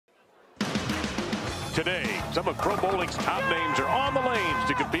Today, some of pro bowling's top names are on the lanes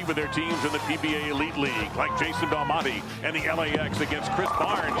to compete with their teams in the PBA Elite League, like Jason Belmonte and the LAX against Chris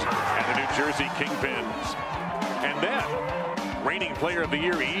Barnes and the New Jersey KingPins. And then, reigning player of the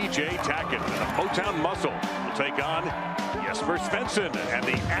year, E.J. Tackett, the Motown Muscle, will take on Jesper Svensson and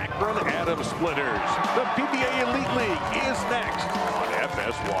the Akron Atom Splitters. The PBA Elite League is next on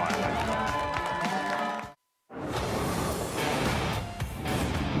FS1.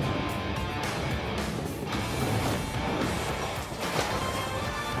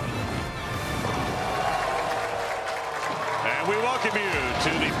 We welcome you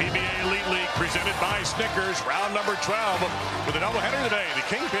to the PBA Elite League presented by Snickers, round number 12 with a doubleheader today. The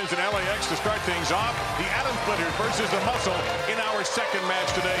KingPins and LAX to start things off. The Atom Splitters versus the Muscle in our second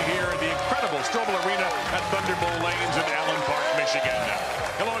match today here at the incredible Strobl Arena at Thunderbowl Lanes in Allen Park, Michigan.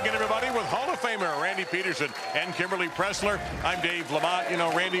 Hello again, everybody, with Hall of Famer Randy Peterson and Kimberly Pressler. I'm Dave Lamont. You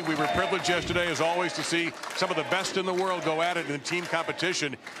know, Randy, we were privileged yesterday, as always, to see some of the best in the world go at it in team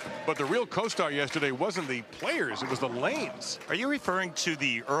competition. But the real co-star yesterday wasn't the players, it was the lanes. Are you referring to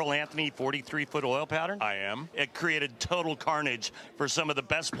the Earl Anthony 43-foot oil pattern? I am. It created total carnage for some of the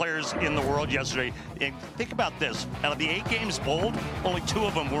best players in the world yesterday. And think about this. Out of the 8 games bowled, only 2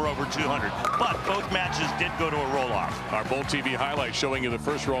 of them were over 200. But both matches did go to a roll-off. Our Bowl TV highlight showing you the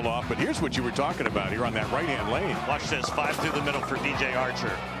first roll-off. But here's what you were talking about here on that right-hand lane. Watch this. 5 through the middle for DJ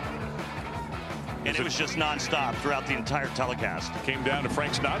Archer. And it was just nonstop throughout the entire telecast. Came down to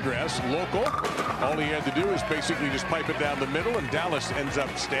Frank Snodgrass, local. All he had to do is basically just pipe it down the middle, and Dallas ends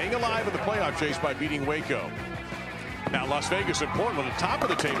up staying alive in the playoff chase by beating Waco. Now, Las Vegas and Portland, the top of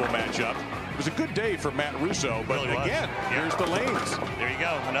the table matchup. It was a good day for Matt Russo, but really again, here's the lanes. There you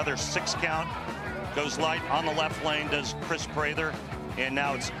go. Another 6 count. Goes light on the left lane, does Chris Prather. And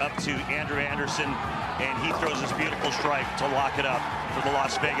now it's up to Andrew Anderson, and he throws his beautiful strike to lock it up for the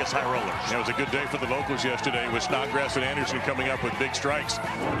Las Vegas High Rollers. It was a good day for the locals yesterday with Snodgrass and Anderson coming up with big strikes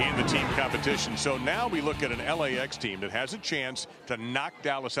in the team competition. So now we look at an LAX team that has a chance to knock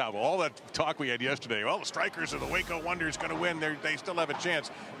Dallas out. All that talk we had yesterday, well, the Strikers of the Waco Wonders going to win. They still have a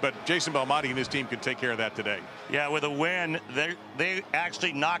chance. But Jason Belmonte and his team can take care of that today. Yeah, with a win, they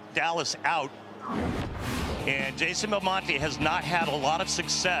actually knocked Dallas out. And Jason Belmonte has not had a lot of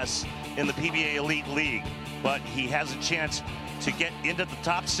success in the PBA Elite League, but he has a chance to get into the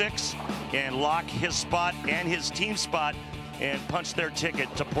top 6 and lock his spot and his team spot and punch their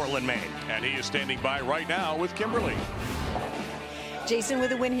ticket to Portland, Maine. And he is standing by right now with Kimberly. Jason,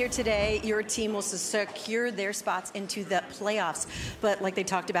 with a win here today, your team will secure their spots into the playoffs. But like they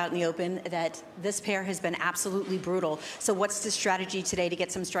talked about in the Open, that this pair has been absolutely brutal. So what's the strategy today to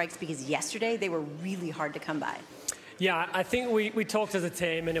get some strikes? Because yesterday they were really hard to come by. Yeah, I think we talked as a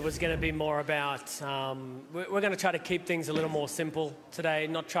team, and it was going to be more about, we're going to try to keep things a little more simple today,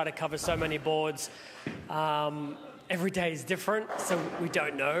 not try to cover so many boards. Every day is different, so we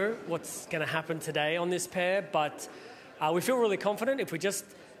don't know what's going to happen today on this pair, but we feel really confident if we just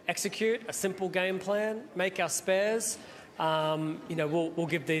execute a simple game plan, make our spares, you know, we'll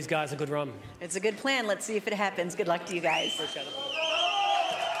give these guys a good run. It's a good plan. Let's see if it happens. Good luck to you guys. Appreciate it.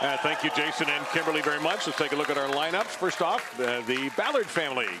 Thank you, Jason and Kimberly, very much. Let's take a look at our lineups. First off, the Ballard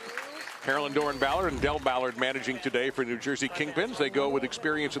family. Carolyn Doran Ballard and Del Ballard managing today for New Jersey KingPins. They go with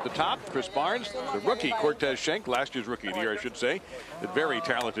experience at the top. Chris Barnes, the rookie Cortez Schenk, last year's rookie of the year, I should say. The very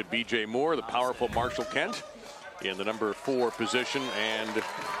talented B.J. Moore, the powerful Marshall Kent in the number 4 position. And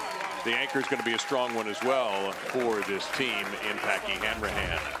the anchor is going to be a strong one as well for this team in Packy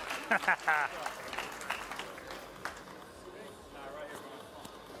Hanrahan.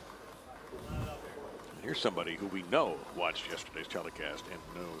 Here's somebody who we know watched yesterday's telecast and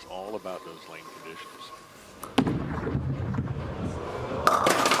knows all about those lane conditions.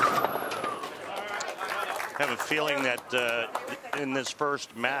 I have a feeling that in this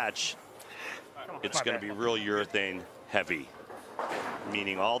first match, it's going to be real urethane heavy,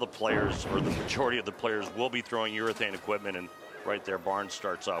 meaning all the players, or the majority of the players, will be throwing urethane equipment, and right there, Barnes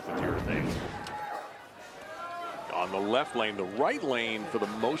starts off with urethane. On the left lane, the right lane for the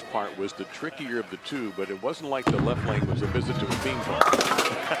most part was the trickier of the two, but it wasn't like the left lane was a visit to a theme park.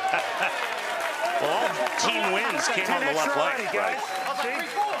 Well, all team wins came on the left lane, right?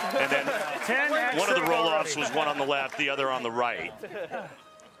 And then one of the roll-offs was one on the left, the other on the right.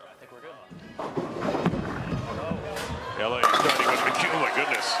 LA starting with McHugh, oh my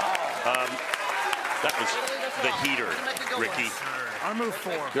goodness. That was the heater, Ricky. I moved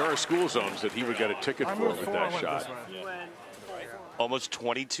 4. There are school zones that he would get a ticket for with that shot. Almost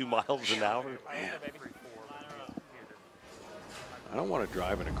 22 miles an hour. I don't want to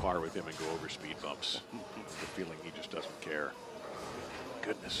drive in a car with him and go over speed bumps. The feeling he just doesn't care.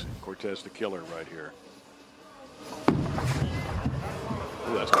 goodness. Cortez the killer right here.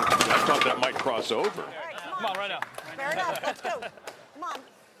 Ooh, I thought that might cross over. Come on, right now. Fair enough. Let's go. Come on.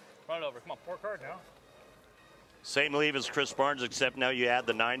 Run it over. Come on, 4 card now. Same leave as Chris Barnes, except now you add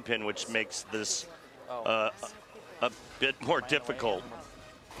the 9-pin, which makes this a bit more difficult.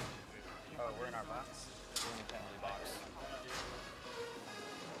 Oh, we're in our box. We're in the penalty box.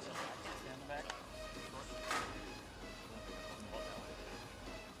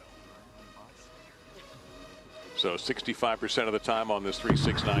 So 65% of the time on this 3,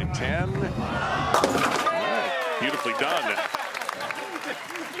 6, 9, 10. All right. Beautifully done.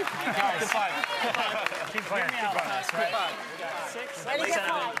 Keep playing.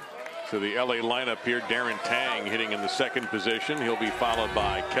 So the LA lineup here, Darren Tang hitting in the 2nd position. He'll be followed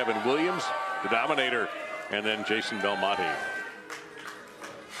by Kevin Williams, the Dominator, and then Jason Belmonte.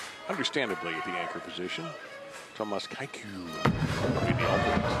 Understandably at the anchor position, Thomas Kaiku in the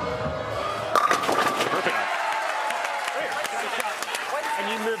alternate. Perfect. And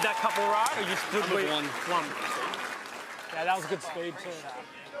you moved that couple right, or you stood with one? Yeah, that was a good speed too.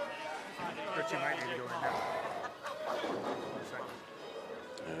 Richie might need to go in now.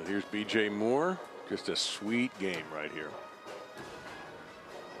 Here's BJ Moore. Just a sweet game right here.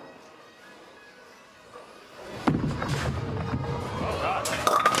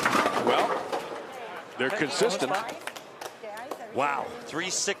 Well, they're consistent. Wow, 3,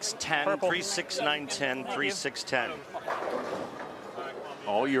 6, 10, 3, 6, 9, 10, 3, 6, 10.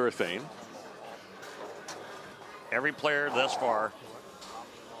 All urethane. Every player thus far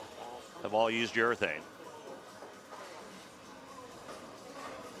have all used urethane.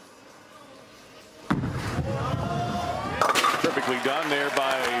 Perfectly done there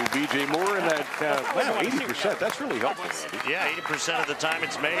by BJ Moore, and that, wow, 80%, that's really helpful, Andy. Yeah, 80% of the time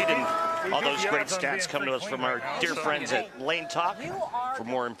it's made, and all those great stats come to us from our dear friends at Lane Talk. For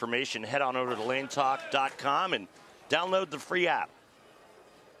more information, head on over to lanetalk.com and download the free app.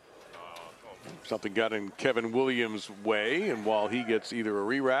 Something got in Kevin Williams' way, and while he gets either a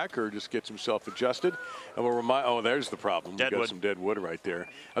re-rack or just gets himself adjusted, and we'll remind, oh, there's the problem. We got some dead wood right there.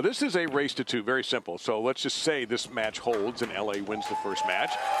 Now, this is a race to 2, very simple. So let's just say this match holds and LA wins the first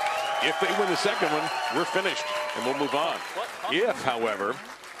match. If they win the second one, we're finished and we'll move on. If, however,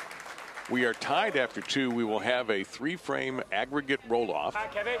 we are tied after 2, we will have a 3-frame aggregate roll-off.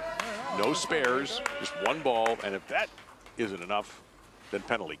 No spares, just 1 ball, and if that isn't enough, then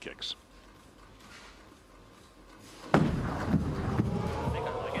penalty kicks.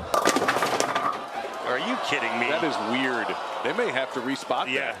 Are you kidding me? That is weird. They may have to respot that.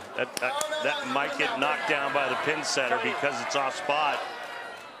 Yeah, that might get knocked down by the pin setter because it's off spot.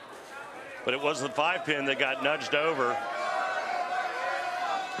 But it was the 5-pin that got nudged over.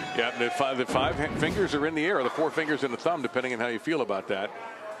 Yeah, the 5 fingers are in the air, or the 4 fingers and the thumb, depending on how you feel about that.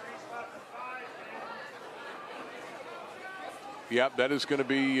 Yep, that is going to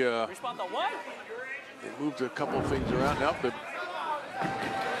be. They moved a couple of things around. Nope.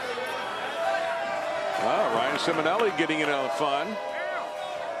 Ryan Simonelli getting in on the fun.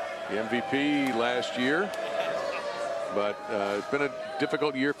 The MVP last year. But it's been a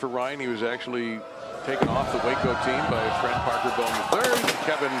difficult year for Ryan. He was actually taken off the Waco team by his friend Parker Bowman III.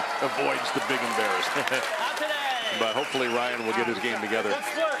 Kevin avoids the big embarrassment. But hopefully Ryan will get his game together.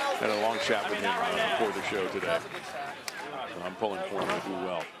 Had a long chat with him before the show today. So I'm pulling for him to do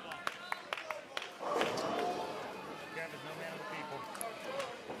well.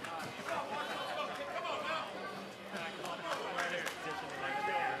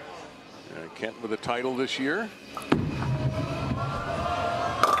 Kent with a title this year.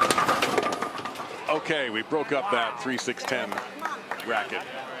 Okay, we broke up that 3-6-10 racket.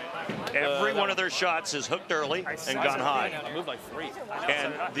 Every one of their shots is hooked early and gone high.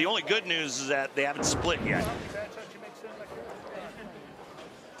 And the only good news is that they haven't split yet.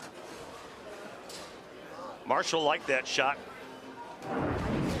 Marshall liked that shot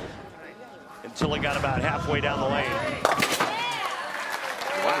until he got about halfway down the lane.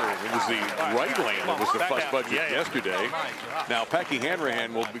 It was the right lane that was the fuss budget yesterday. Now, Packy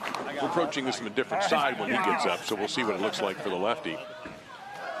Hanrahan will be approaching this from a different side when he gets up, so we'll see what it looks like for the lefty.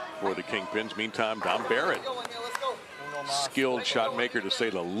 For the Kingpins, meantime, Dom Barrett, skilled shot maker to say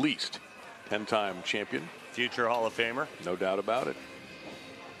the least. 10-time champion. Future Hall of Famer. No doubt about it.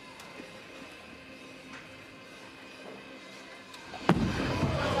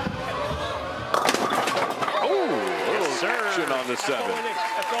 Action on the 7.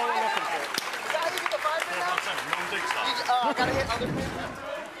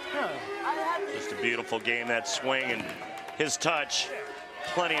 Just a beautiful game, that swing and his touch.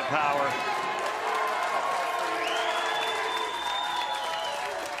 Plenty of power.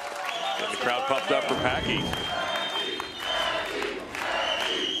 And the crowd pumped up for Packy.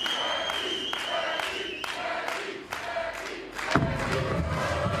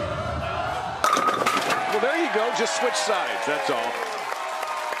 Well, there you go. Just switch sides. That's all.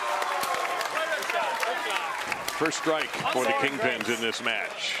 First strike for the Kingpins in this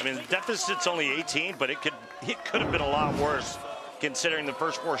match. I mean, the deficit's only 18, but it could have been a lot worse considering the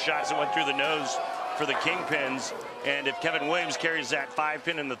first 4 shots that went through the nose for the Kingpins. And if Kevin Williams carries that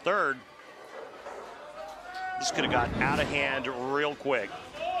 5-pin in the third, this could have got out of hand real quick.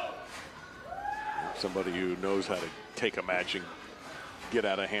 Somebody who knows how to take a match and get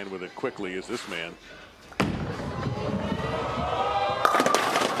out of hand with it quickly is this man.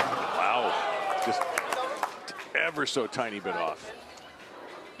 Wow, just ever so tiny bit off.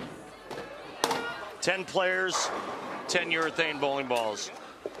 10 players, 10 urethane bowling balls.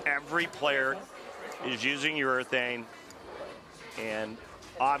 Every player is using urethane, and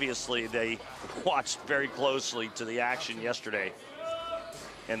obviously they watched very closely to the action yesterday.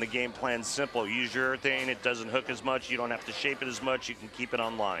 And the game plan's simple. Use urethane. It doesn't hook as much. You don't have to shape it as much. You can keep it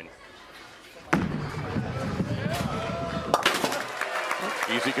on line.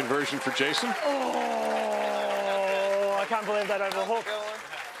 Easy conversion for Jason. Oh, I can't believe that overhook.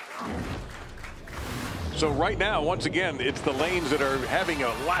 So right now, once again, it's the lanes that are having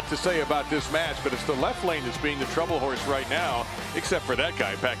a lot to say about this match, but it's the left lane that's being the trouble horse right now, except for that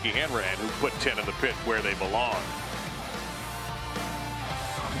guy, Packy Hanran, who put 10 in the pit where they belong.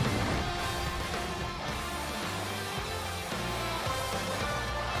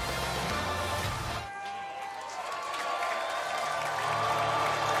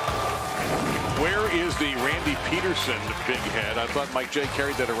 Where is the Randy Peterson big head? I thought Mike J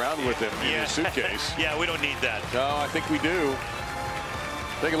carried that around with him in his suitcase. Yeah, we don't need that. No, I think we do.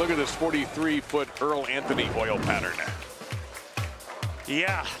 Take a look at this 43-foot Earl Anthony oil pattern.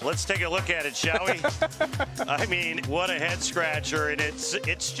 Yeah, let's take a look at it, shall we? I mean, what a head scratcher, and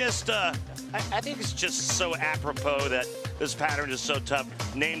it's just I think it's just so apropos that this pattern is so tough,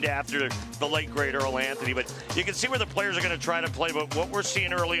 named after the late great Earl Anthony. But you can see where the players are going to try to play. But what we're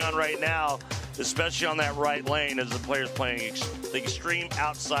seeing early on right now, especially on that right lane, is the players playing the extreme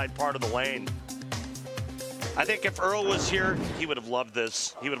outside part of the lane. I think if Earl was here, he would have loved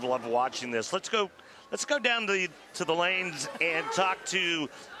this. He would have loved watching this. Let's go down to the lanes and talk to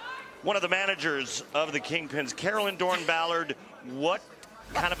one of the managers of the Kingpins, Carolyn Dorn-Ballard. What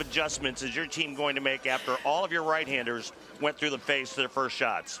kind of adjustments is your team going to make after all of your right-handers went through the face to their first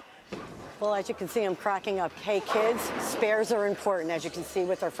shots? Well, as you can see, I'm cracking up. Hey, kids, spares are important, as you can see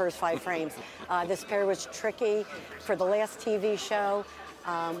with our first 5 frames. This pair was tricky for the last TV show.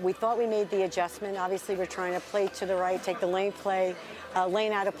 We thought we made the adjustment. Obviously, we're trying to play to the right, take the lane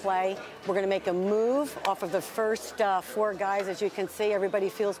out of play. We're going to make a move off of the first 4 guys. As you can see, everybody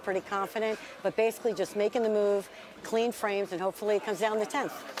feels pretty confident. But basically, just making the move, clean frames, and hopefully it comes down to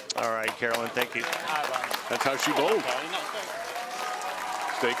 10th. All right, Carolyn, thank you. That's how she bowled.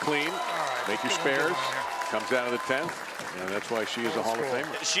 Stay clean, make your spares, comes down to the 10th, and that's why she is a Hall of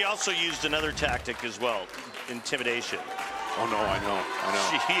Famer. She also used another tactic as well, intimidation. Oh, no, I know.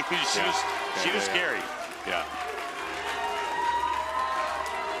 She was scary. Yeah.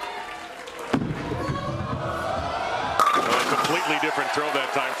 Well, a completely different throw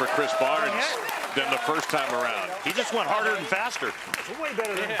that time for Chris Barnes than the first time around. He just went harder and faster. It's way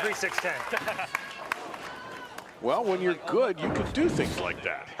better than 3-6-10. Well, when you're good, you can do things like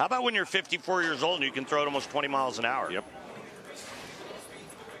that. How about when you're 54 years old and you can throw it almost 20 miles an hour? Yep.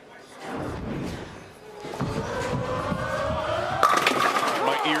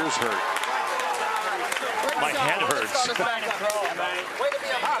 My ears hurt. My head hurts.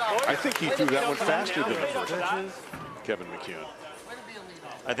 I think he threw that one faster than the first one. Kevin McCune.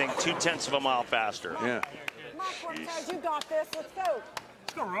 I think 0.2 of a mile faster. Yeah. Come on, Cortez, you got this. Let's go.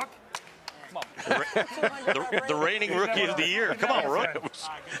 Let's go, Rook. The reigning rookie of the year. Come on, Rook.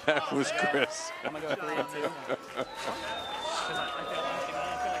 That was Chris.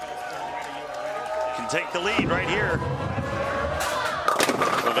 Can take the lead right here.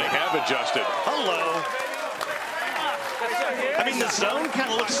 Well, they have adjusted. Hello. I mean, the zone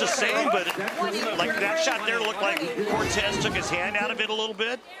kind of looks the same, but like that shot there looked like Cortez took his hand out of it a little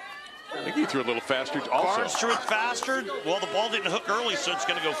bit. I think he threw a little faster also. Barnes threw it faster. Well, the ball didn't hook early, so it's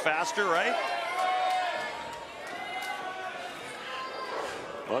going to go faster, right?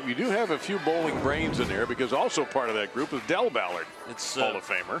 Well, you do have a few bowling brains in there because also part of that group is Del Ballard. It's Hall of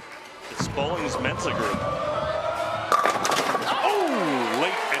Famer. It's bowling's Mensa group. Oh,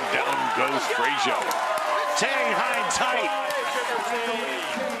 late and down goes Frazier. Tang high tight.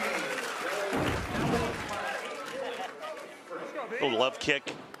 Oh, love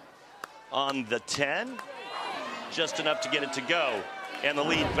kick. on the 10. Just enough to get it to go. And the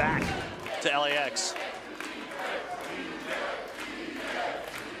lead back to LAX.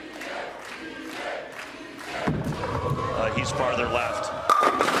 He's farther left.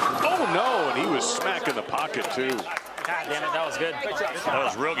 Oh, no, and he was smacking the pocket, too. God damn it, that was good. That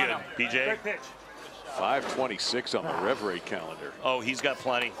was real good, BJ. 5:26 on the rev rate calendar. Oh, he's got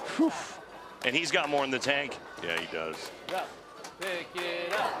plenty. Whew. And he's got more in the tank. Yeah, he does. Pick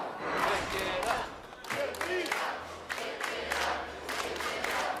it up. Pick it up.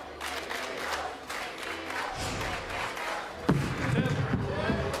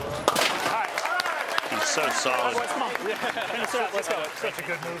 He's so solid. Let's go. Such a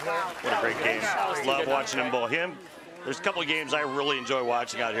good move there. What a great game. Love watching him bowl. There's a couple of games I really enjoy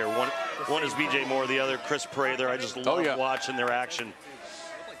watching out here. One is BJ Moore, the other Chris Prather. I just love watching their action.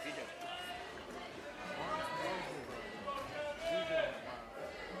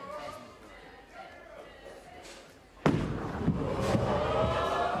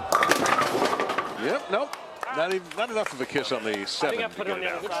 Yep, nope. Not enough of a kiss on the 7. I think I put it on the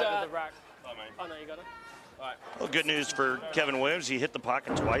other side of the rack. Oh, no, you got it? All right. Well, good news for Kevin Williams. He hit the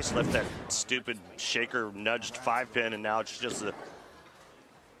pocket twice, left that stupid shaker nudged 5-pin, and now it's just a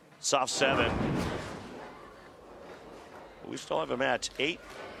soft 7. We still have a match. 8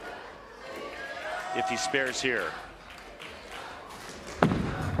 if he spares here.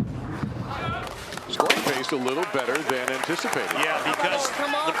 Scoring pace a little better than anticipated. Yeah, because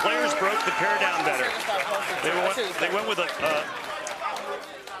the players broke the pair down better. They went with a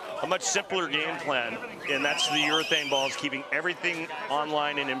much simpler game plan, and that's the urethane balls, keeping everything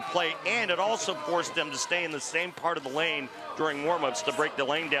online and in play, and it also forced them to stay in the same part of the lane during warm-ups to break the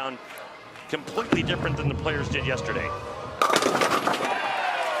lane down, completely different than the players did yesterday.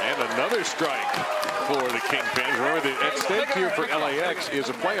 And another strike for the Kingpins. Remember, the extent here for LAX is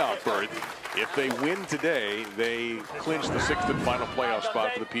a playoff berth. If they win today, they clinch the 6th and final playoff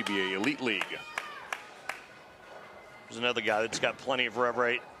spot for the PBA Elite League. There's another guy that's got plenty of rev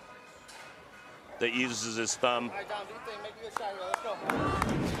rate that uses his thumb. All right, Dom, do your thing. Make a good shot here. Let's go.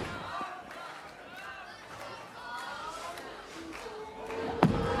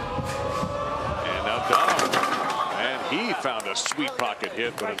 And now Dom. And he found a sweet pocket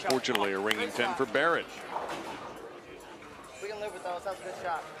hit, but unfortunately a ringing 10 for Barrett. We can live with those. That was a good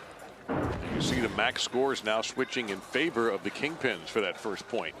shot. You see the max scores now switching in favor of the Kingpins for that first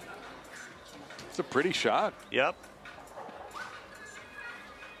point. It's a pretty shot. Yep.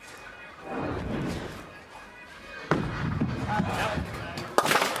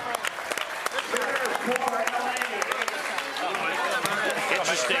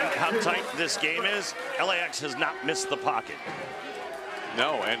 Interesting how tight this game is. LAX has not missed the pocket.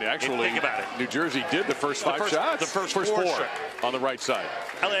 No, and actually, think about it. New Jersey did the first 5 shots. The first four on the right side.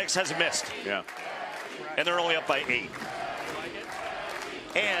 LAX hasn't missed. Yeah. And they're only up by 8.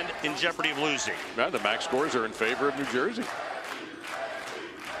 And in jeopardy of losing. Yeah, the max scores are in favor of New Jersey.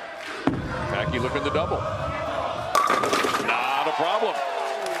 Packy looking the double. Not a problem.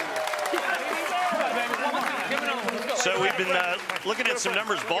 So we've been looking at some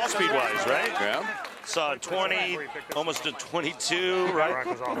numbers ball speed wise, right? Yeah. Saw 20, almost a 22, right?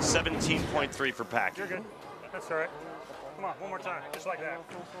 17.3 for Packy. That's all right. Come on, one more time, just like that.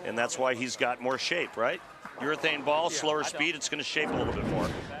 And that's why he's got more shape, right? Urethane ball, slower speed, it's going to shape a little bit more.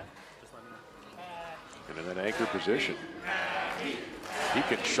 And in that anchor position, he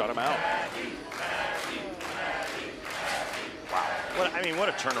can shut him out. Wow. What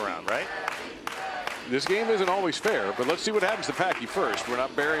a turnaround, right? This game isn't always fair, but let's see what happens to Packy first. We're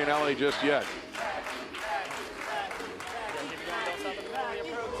not burying LA just yet.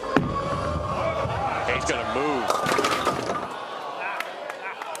 He's got to move.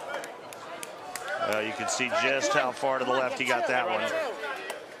 You can see just how far to the left he got that one.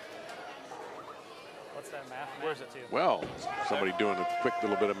 What's that math? Where's it to? Well, somebody doing a quick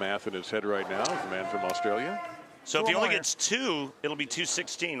little bit of math in his head right now. The man from Australia. So if he only gets 2, it'll be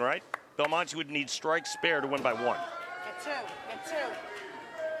 216, right? Belmonte would need strike spare to win by 1. Get 2. Get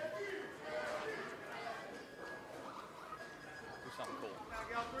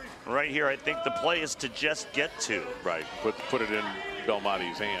 2. Right here, I think the play is to just get 2. Right. Put it in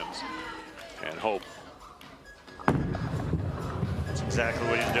Belmonte's hands and hope. That's exactly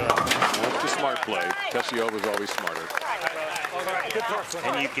what he's doing. That's the smart play. Tessio was always smarter.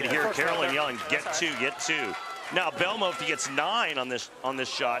 And you can hear Carolyn yelling, "Get 2, get 2." Now Belmo, if he gets 9 on this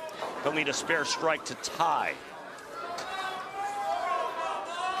shot, he'll need a spare strike to tie.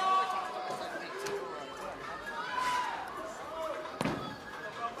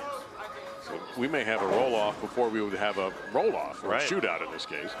 So we may have a roll-off before we would have a roll-off, or right. a shootout in this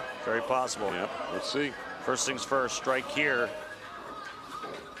case. Very possible. Yeah, let's see. First things first, strike here.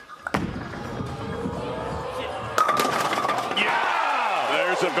 Yeah!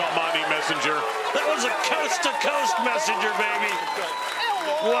 There's a Belmonte messenger. That was a coast-to-coast messenger, baby.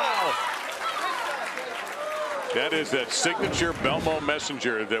 Wow. That is that signature Belmo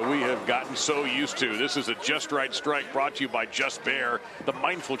messenger that we have gotten so used to. This is a Just Right strike brought to you by Just Bear, the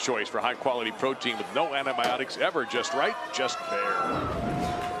mindful choice for high-quality protein with no antibiotics ever. Just Right, Just Bear.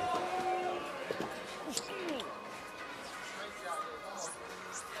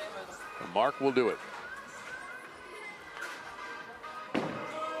 Mark will do it.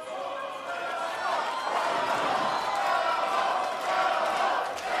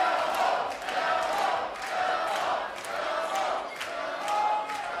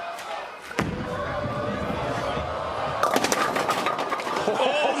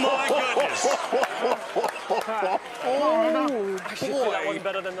 That one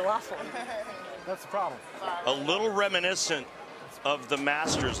better than the last one. That's the problem. A little reminiscent of the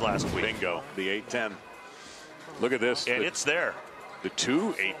Masters last week. Bingo, the 8-10. Look at this. And it's there. The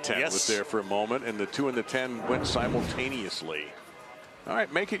 2 8-10 Yes. was there for a moment, and the 2 and the 10 went simultaneously. All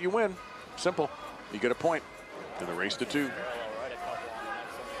right, make it, you win. Simple. You get a point in the race to 2.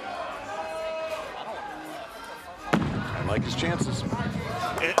 I like his chances.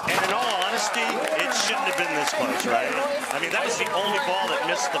 And in all honesty, it shouldn't have been this close, right? I mean, that was the only ball that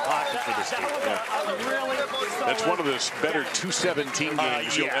missed the pocket for this team. Yeah. That's one of the better 217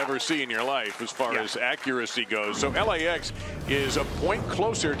 games you'll yeah. ever see in your life as far as accuracy goes. So LAX is a point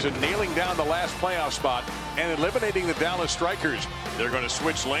closer to nailing down the last playoff spot and eliminating the Dallas Strikers. They're going to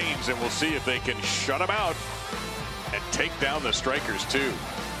switch lanes, and we'll see if they can shut them out and take down the Strikers too.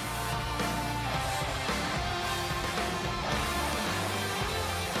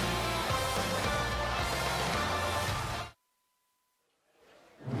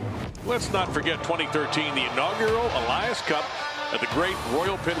 Let's not forget 2013, the inaugural Elias Cup at the great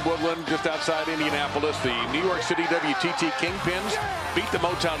Royal Pin Woodland just outside Indianapolis. The New York City WTT Kingpins beat the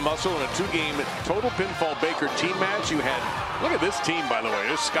Motown Muscle in a 2-game total pinfall Baker team match. You had, look at this team, by the way.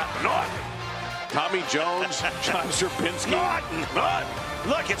 There's Scott Knott, Tommy Jones, John Sierpinski. Knott.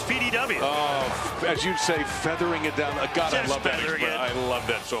 Look, it's PDW. Oh, as you'd say, feathering it down. God, I love that. I love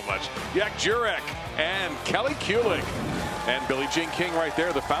that so much. Yak Jurek and Kelly Kulik. And Billie Jean King right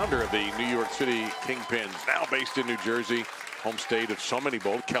there, the founder of the New York City Kingpins, now based in New Jersey, home state of so many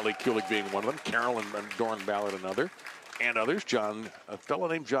bold. Kelly Kulik being one of them, Carolyn Dorn Ballard another, and others. A fellow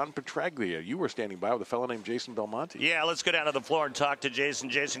named John Petraglia. You were standing by with a fellow named Jason Belmonte. Yeah, let's go down to the floor and talk to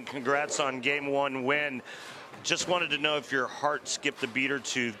Jason. Jason, congrats on Game 1 win. Just wanted to know if your heart skipped a beat or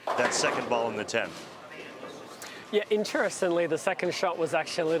two that second ball in the 10. Yeah, interestingly, the second shot was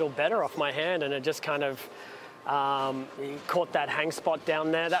actually a little better off my hand, and it just kind of caught that hang spot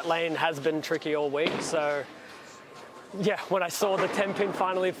down there. That lane has been tricky all week, so yeah, when I saw the 10-pin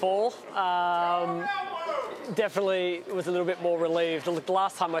finally fall, definitely was a little bit more relieved. The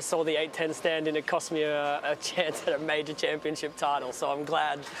last time I saw the 8-10 stand in, it cost me a chance at a major championship title, so I'm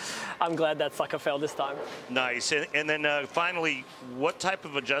glad that sucker fell this time. Nice. And then finally, what type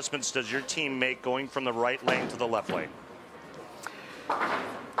of adjustments does your team make going from the right lane to the left lane?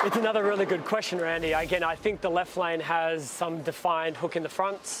 It's another really good question, Randy. Again, I think the left lane has some defined hook in the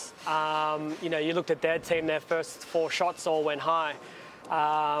front. You know, you looked at their team, their first 4 shots all went high.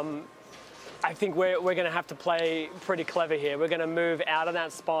 I think we're going to have to play pretty clever here. We're going to move out of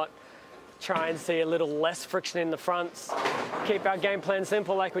that spot, try and see a little less friction in the fronts, keep our game plan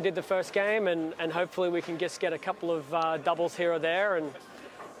simple like we did the first game, and hopefully we can just get a couple of doubles here or there, and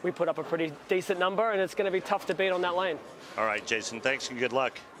we put up a pretty decent number, and it's going to be tough to beat on that lane. All right, Jason, thanks and good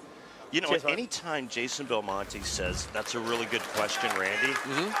luck. You know, Cheers, anytime Jason Belmonte says, that's a really good question, Randy,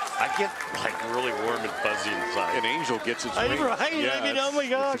 I get like really warm and fuzzy inside. An angel gets its wings. Right? Yeah, I mean, oh my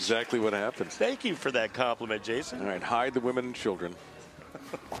gosh. That's exactly what happens. Thank you for that compliment, Jason. All right, hide the women and children.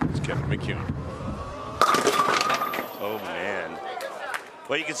 It's Kevin McCune. Oh, man.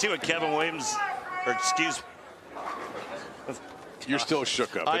 Well, you can see what Kevin Williams, or excuse You're still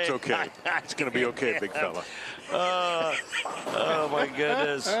shook up. It's okay. It's going to be okay, big fella. Oh, my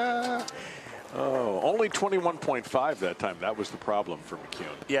goodness. Only 21.5 that time. That was the problem for McCune.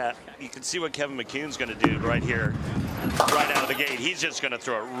 Yeah, you can see what Kevin McCune's going to do right here, right out of the gate. He's just going to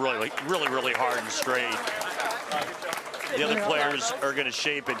throw it really hard and straight. The other players are going to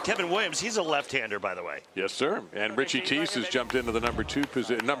shape it. Kevin Williams, he's a left-hander, by the way. Yes, sir. And Richie Teese has jumped into the number 2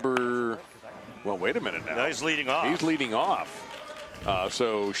 position. Well, wait a minute now. No, he's leading off. He's leading off.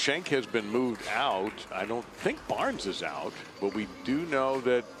 So Schenk has been moved out. I don't think Barnes is out, but we do know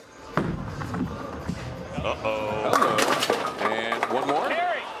that Uh-oh. Hello. And one more?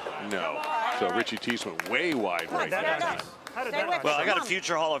 No. So Richie Teese went way wide right there. Well, I got a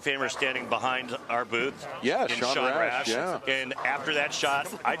future Hall of Famer standing behind our booth. Yeah, in Sean Rash. Yeah. And after that shot,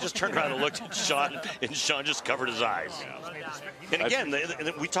 I just turned around and looked at Sean, and Sean just covered his eyes. And again,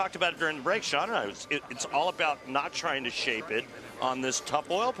 we talked about it during the break, Sean and I. It's all about not trying to shape it on this tough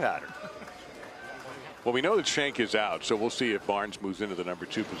oil pattern. Well, we know that Shank is out, so we'll see if Barnes moves into the number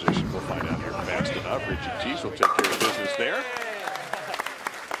 2 position. We'll find out here fast enough. Richie Teese will take care of business there.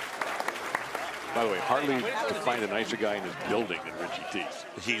 By the way, hardly to find a nicer guy in his building than Richie Teese.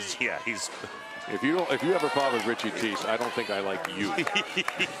 He's. If you have a problem with Richie Teese, I don't think I like you,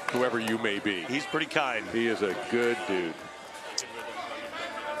 whoever you may be. He's pretty kind. He is a good dude.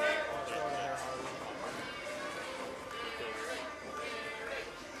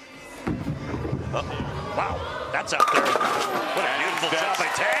 Wow, that's out there. What a beautiful shot by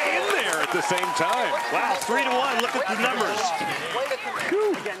Tay. In there at the same time. Wow, 3-1. Look at the numbers.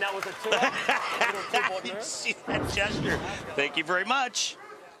 Again, that was a 2. You see that gesture. Thank you very much.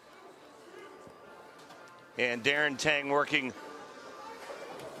 And Darren Tang working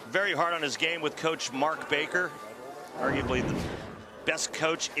very hard on his game with Coach Mark Baker, arguably the best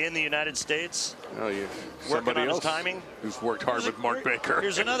coach in the United States. Oh, yeah. Working on his else timing. who's worked hard with Mark Baker.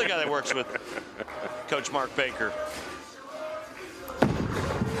 Here's another guy that works with Coach Mark Baker.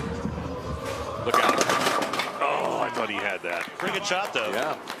 Look out. Oh, I thought he had that. Pretty good shot, though.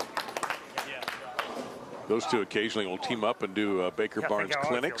 Yeah. Those two occasionally will team up and do Baker Barnes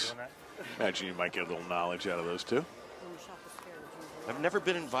clinics. Imagine you might get a little knowledge out of those two. I've never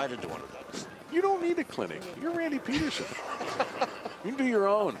been invited to one of those. You don't need a clinic. You're Randy Peterson. You can do your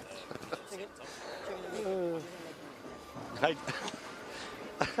own. We're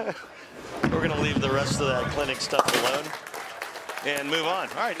going to leave the rest of that clinic stuff alone and move on.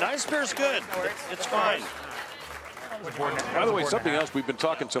 All right, 9 spares good. It's fine. By the way, something else, we've been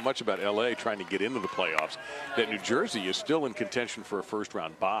talking so much about LA trying to get into the playoffs that New Jersey is still in contention for a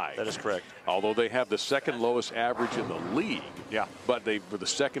first-round bye. That is correct. Although they have the second lowest average in the league. Yeah. But they were the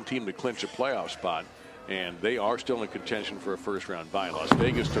second team to clinch a playoff spot, and they are still in contention for a first-round bye. Las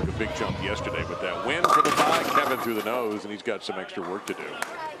Vegas took a big jump yesterday, but that win for the bye, Kevin through the nose, and he's got some extra work to do.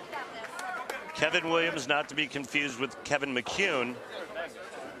 Kevin Williams, not to be confused with Kevin McCune,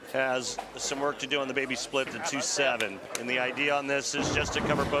 has some work to do on the baby split to 2-7. And the idea on this is just to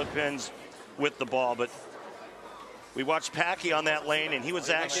cover both pins with the ball. But we watched Packy on that lane, and he was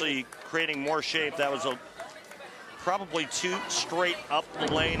actually creating more shape. That was probably too straight up the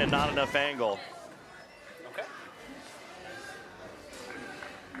lane and not enough angle.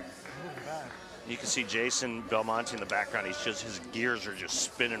 You can see Jason Belmonte in the background. His gears are just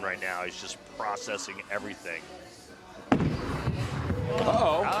spinning right now. He's just processing everything.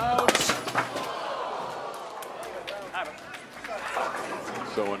 Uh-oh. Out.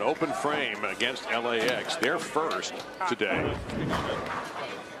 So an open frame against LAX. They're first today.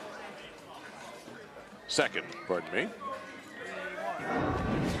 Second, pardon me.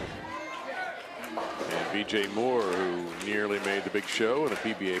 And BJ Moore, who nearly made the big show in a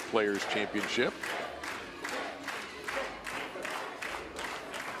PBA Players Championship.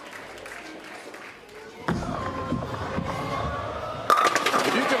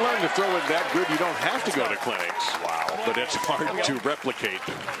 If you can learn to throw it that good, you don't have to go to clinics. Wow. But it's hard to replicate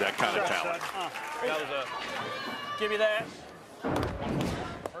that kind of talent. Give you that.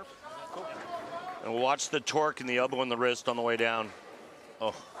 And watch the torque and the elbow and the wrist on the way down.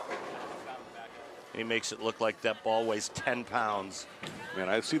 Oh. He makes it look like that ball weighs 10 pounds. Man,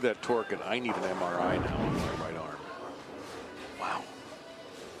 I see that torque, and I need an MRI now on my right arm. Wow.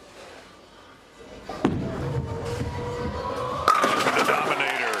 The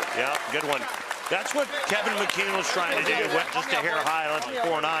Dominator. Yeah, good one. That's what Kevin McKean was trying to do. Went just a hair high, left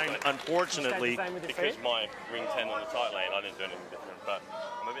 4-9. Unfortunately, because my ring 10 on the tight lane, I didn't do anything different. But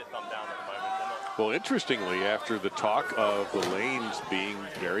I'm a bit thumbed down at the moment. Well, interestingly, after the talk of the lanes being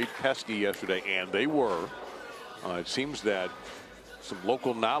very pesky yesterday, and they were, it seems that some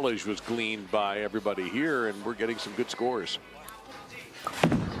local knowledge was gleaned by everybody here, and we're getting some good scores.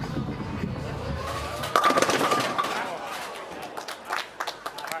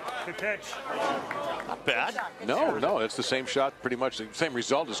 Good pitch. not bad. No, it's the same shot, pretty much the same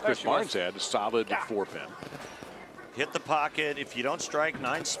result as Chris Barnes had, a solid 4-pin. Hit the pocket. If you don't strike,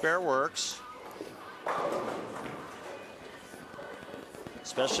 9 spare works.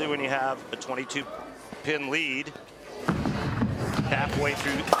 Especially when you have a 22-pin lead. Halfway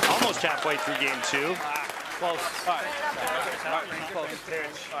through, almost halfway through game 2. Close.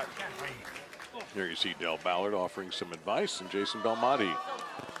 Here you see Del Ballard offering some advice, and Jason Belmonte,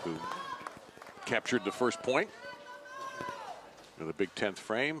 who captured the first point. The Big 10th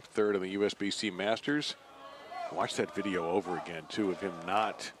frame, third in the USBC Masters. Watch that video over again, too, of him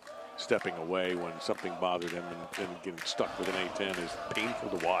not stepping away when something bothered him, and then getting stuck with an A10 is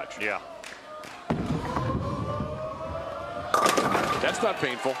painful to watch. Yeah. That's not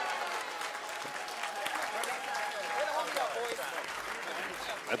painful.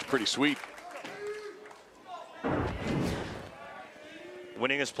 That's pretty sweet.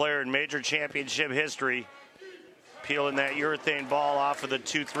 Winningest player in major championship history, peeling that urethane ball off of the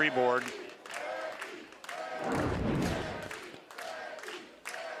 2-3 board.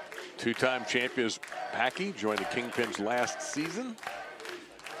 Two-time champions Packy joined the Kingpins last season.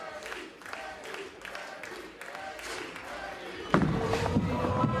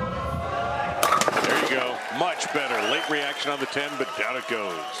 There you go. Much better. Late reaction on the 10, but down it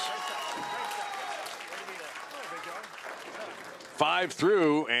goes. 5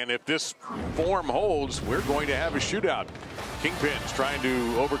 through, and if this form holds, we're going to have a shootout. Kingpins trying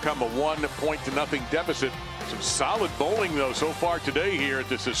to overcome a 1-0 deficit. Some solid bowling, though, so far today here at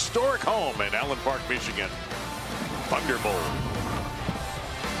this historic home in Allen Park, Michigan. Thunderbowl.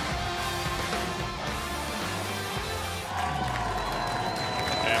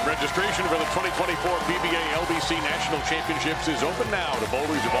 And registration for the 2024 PBA LBC National Championships is open now to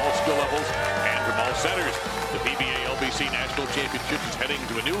bowlers of all skill levels and from all centers. The PBA LBC National Championships is heading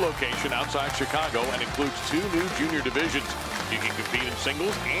to a new location outside Chicago and includes 2 new junior divisions. You can compete in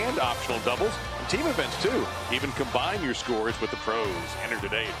singles and optional doubles, and team events too. Even combine your scores with the pros. Enter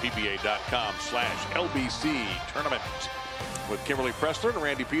today at pba.com/LBC tournament. With Kimberly Pressler and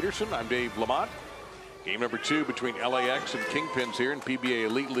Randy Peterson, I'm Dave Lamont. Game number 2 between LAX and Kingpins here in PBA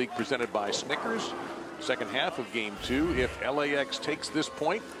Elite League presented by Snickers. Second half of game 2. If LAX takes this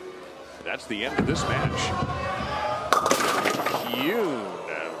point, that's the end of this match. Hewn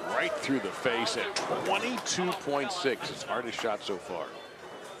right through the face at 22.6. His hardest shot so far.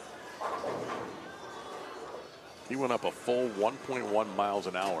 He went up a full 1.1 miles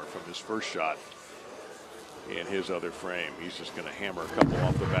an hour from his first shot in his other frame. He's just going to hammer a couple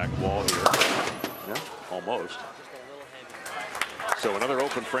off the back wall here. Yeah, almost. So another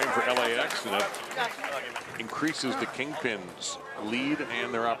open frame for LAX, and it increases the Kingpins' lead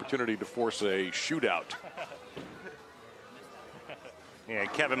and their opportunity to force a shootout. Yeah,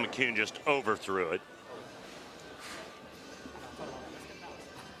 Kevin McCune just overthrew it.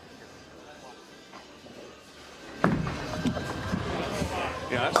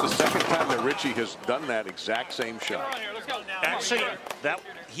 Yeah, that's the second time that Richie has done that exact same shot. Actually,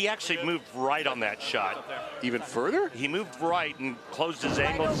 he actually moved right on that shot. Even further? He moved right and closed his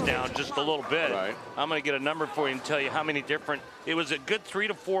angles down just a little bit. Right. I'm going to get a number for you and tell you how many different. It was a good 3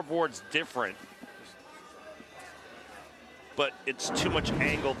 to 4 boards different. But it's too much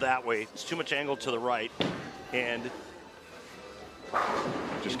angled that way. It's too much angled to the right. And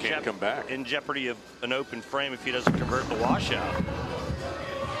just can't come back. In jeopardy of an open frame if he doesn't convert the washout.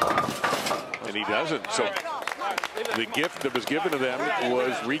 And he doesn't. So the gift that was given to them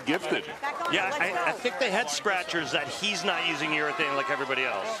was re-gifted. Yeah, I think the head scratchers that he's not using urethane like everybody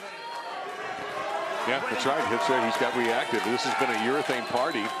else. Yeah, that's right. That's right. He's got reactive. This has been a urethane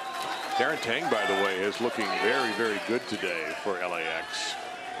party. Darren Tang, by the way, is looking very, very good today for LAX.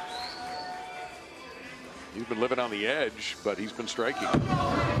 He's been living on the edge, but he's been striking.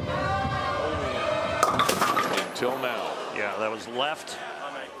 Until now. Yeah, that was left.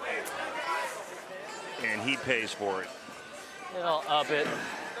 And he pays for it. I'll up it.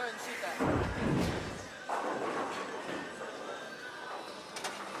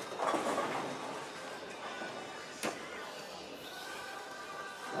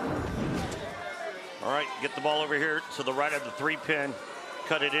 All right, get the ball over here to the right of the 3-pin.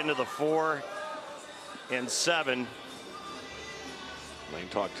 Cut it into the 4 and 7. Lane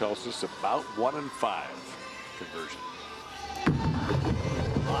Talk tells us about 1 in 5 conversion.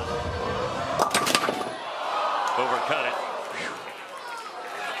 Overcut it.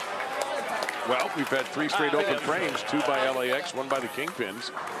 Well, we've had 3 straight open frames, 2 by LAX, 1 by the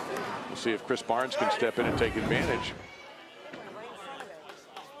Kingpins. We'll see if Chris Barnes can step in and take advantage.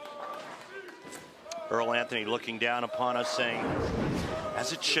 Earl Anthony looking down upon us saying,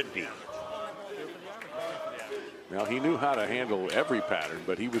 as it should be. Well, he knew how to handle every pattern,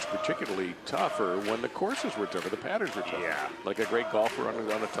 but he was particularly tougher when the courses were tougher, the patterns were tougher. Yeah. Like a great golfer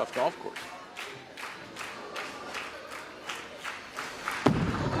on a tough golf course.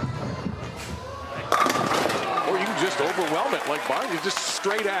 Or you can just overwhelm it like Barnes. You just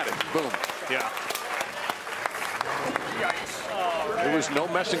straight at it. Boom. Yeah. There was no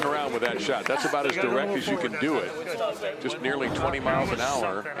messing around with that shot. That's about as direct as you can do it. Just nearly 20 miles an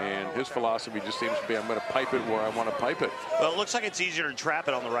hour, and his philosophy just seems to be, I'm going to pipe it where I want to pipe it. Well, it looks like it's easier to trap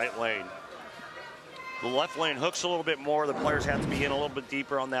it on the right lane. The left lane hooks a little bit more. The players have to be in a little bit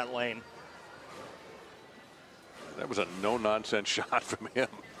deeper on that lane. That was a no-nonsense shot from him.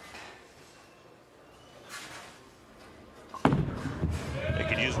 They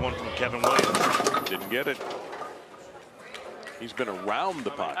could use one from Kevin Williams. Didn't get it. He's been around the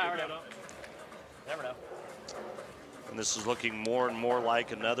pocket. Never know. And this is looking more and more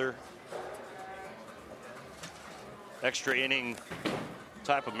like another extra inning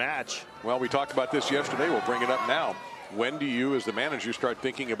type of match. Well, we talked about this yesterday. We'll bring it up now. When do you, as the manager, start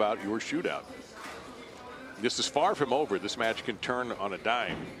thinking about your shootout? This is far from over. This match can turn on a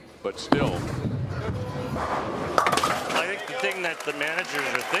dime, but still. I think the thing that the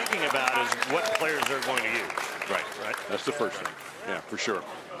managers are thinking about is what players they're going to use. Right. That's the first thing. Yeah, for sure.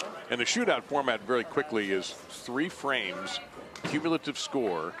 And the shootout format very quickly is 3 frames, cumulative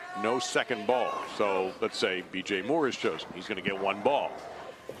score, no second ball. So let's say BJ Moore is chosen. He's going to get 1 ball.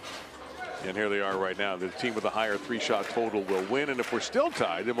 And here they are right now. The team with the higher 3-shot total will win. And if we're still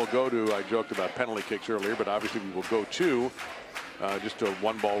tied, then we'll go to, I joked about penalty kicks earlier, but obviously we will go to just a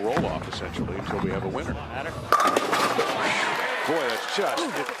 1-ball roll-off, essentially, until we have a winner. Boy, that's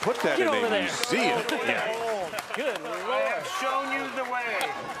just, put that in a museum. Yeah. Good I have shown you the way.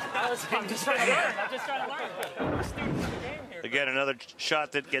 I'm just trying to learn. I'm just trying to learn. Again, another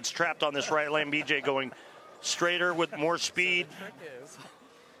shot that gets trapped on this right lane. BJ going straighter with more speed.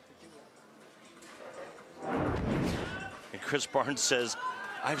 And Chris Barnes says,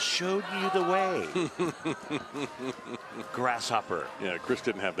 I've showed you the way. Grasshopper. Yeah, Chris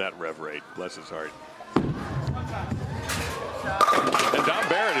didn't have that rev rate. Bless his heart. And Don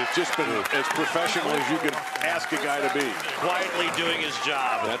Barrett has just been as professional as you can ask a guy to be. Quietly doing his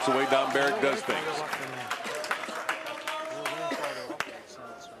job. That's the way Don Barrett does things.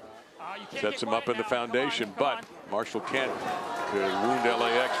 Sets him up in the foundation, but Marshall Kent could wound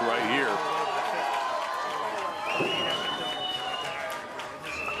LAX right here.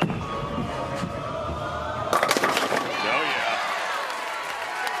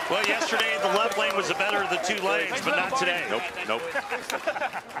 Well, yesterday the left lane was the better of the 2 lanes, but not today. Nope.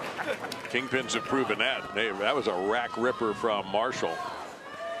 Kingpins have proven that. Hey, that was a rack ripper from Marshall.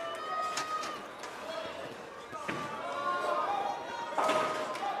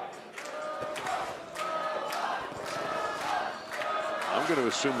 I'm going to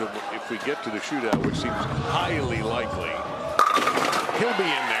assume that if we get to the shootout, which seems highly likely, he'll be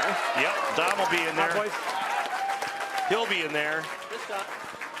in there. Yep, Dom will be in there. He'll be in there.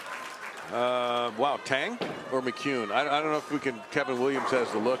 Wow, Tang or McCune? I don't know if we can. Kevin Williams has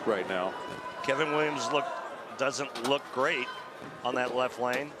the look right now. Kevin Williams doesn't look great on that left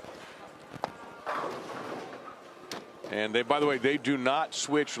lane. And they, by the way, they do not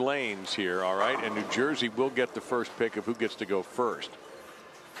switch lanes here, all right? And New Jersey will get the first pick of who gets to go first.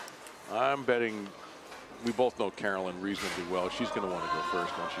 I'm betting we both know Carolyn reasonably well. She's going to want to go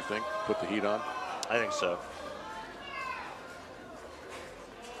first, don't you think? Put the heat on? I think so.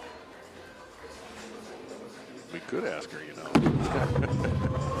 We could ask her, you know.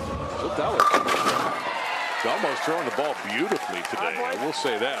 She'll tell her. He's almost throwing the ball beautifully today. I will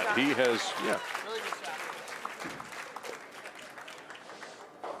say that. He has, yeah.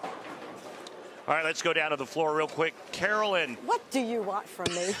 All right, let's go down to the floor real quick. Carolyn. What do you want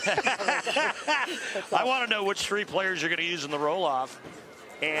from me? I want to know which 3 players you're going to use in the roll-off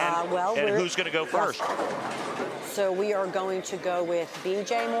and who's going to go first. So we are going to go with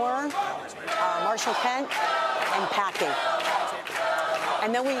BJ Moore, Marshall Kent, and Packy.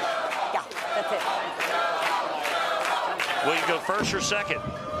 And then yeah, that's it. Will you go first or second?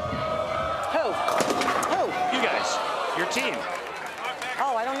 Who? You guys, your team.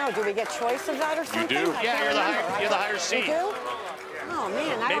 Oh, I don't know. Do we get choice of that or something? You do. Yeah, you're the higher seed. You do? Oh,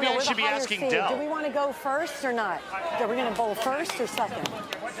 man. I don't Maybe know. I We're should the be higher asking seed. Dell. Do we want to go first or not? Are we going to bowl first or second?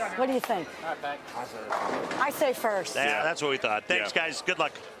 What do you think? I say first. Yeah, that's what we thought. Thanks, guys. Good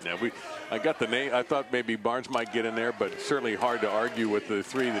luck. Yeah, I got the name. I thought maybe Barnes might get in there, but it's certainly hard to argue with the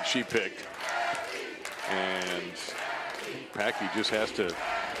 3 that she picked. And Packy just has to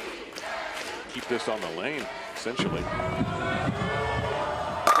keep this on the lane, essentially.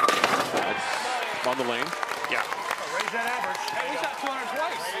 That's on the lane. Yeah. Raise that average. Hey, we shot 200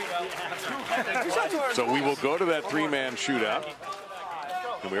 twice. We shot 200 So we will go to that 3-man shootout.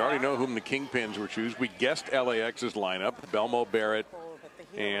 And we already know whom the Kingpins will choose. We guessed LAX's lineup, Belmo, Barrett.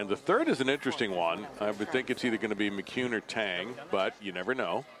 And the third is an interesting one. I would think it's either going to be McCune or Tang, but you never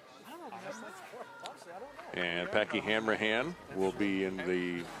know. And Packy Hanrahan will be in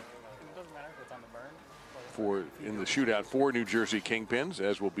the shootout for New Jersey Kingpins,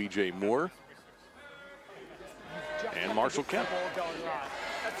 as will BJ Moore and Marshall Kemp.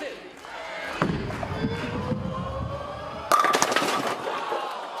 That's it.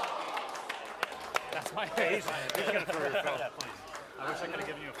 That's my face. He's going to throw your phone. I wish I could have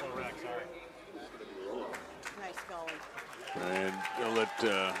given you a full rack, sorry. Nice going. And they'll let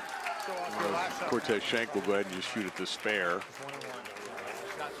Cortez Schenk will go ahead and just shoot at the spare.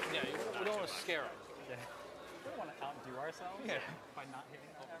 Yeah, we don't want to scare him. We don't want to outdo ourselves by not hitting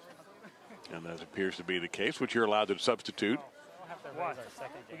over. And that appears to be the case, which you're allowed to substitute. We don't have to raise our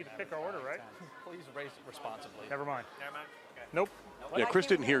second game. We get to pick our order, right? Please raise it responsibly. Never mind. Okay. Nope. Yeah, Chris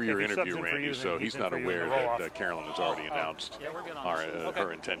didn't hear your If he subs interview, in for Randy, you, so then he's he's not in for you aware in the roll-off. that Carolyn has already announced Yeah, we're good on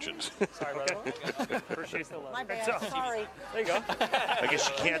her intentions. Sorry, brother. Appreciate the love. My bad. Sorry. There you go. I guess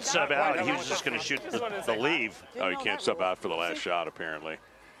you can't sub out. He was just going to shoot the leave. Oh, you can't sub out for the last shot, apparently.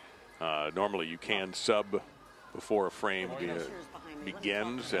 Normally, you can sub before a frame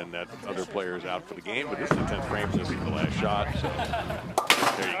begins and that other player is out for the game, but this is the 10th frame, this is the last shot, so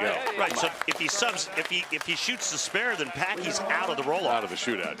there you go. Right, so if he subs, if he shoots the spare, then Packy's out of the roll-off. Out of the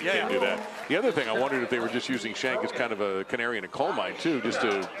shootout, you can't do that. The other thing, I wondered if they were just using Schenk as kind of a canary in a coal mine, too, just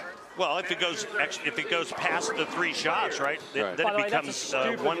to... Well, if it goes past the 3 shots, right, then By the way, it becomes that's a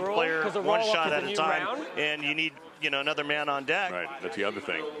stupid one rule, player, 'cause a one roll-up shot is a at a new time, round. and you need another man on deck. Right, that's the other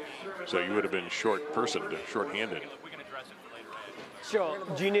thing. So you would have been short-personed, short-handed. Sure.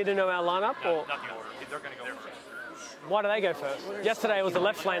 Do you need to know our lineup, or why do they go first? Yesterday it was the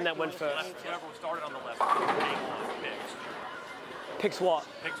left lane that went first. Whoever started on the left picks. Picks what?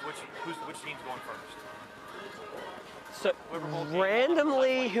 Picks which team's going first. So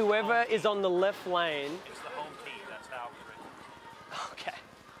randomly, whoever is on the left lane. It's the home team. That's how it was written. Okay.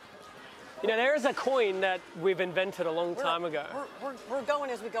 You know, there is a coin that we've invented a long time ago. We're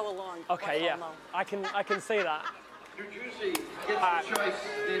going as we go along. Okay, yeah, I can see that. New Jersey gets the choice.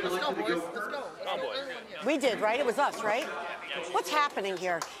 They'd like to go first. We did, right? It was us, right? What's happening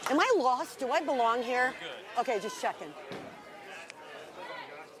here? Am I lost? Do I belong here? Okay, just checking.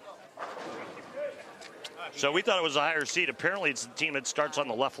 So we thought it was a higher seed. Apparently, it's the team that starts on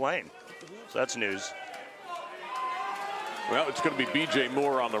the left lane. So that's news. Well, it's going to be BJ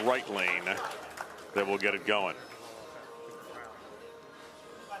Moore on the right lane that will get it going.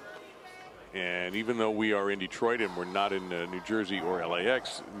 And even though we are in Detroit and we're not in New Jersey or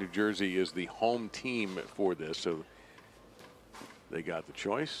LAX, New Jersey is the home team for this. So they got the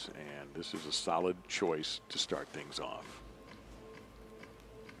choice, and this is a solid choice to start things off.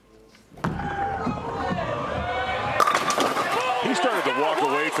 He started to walk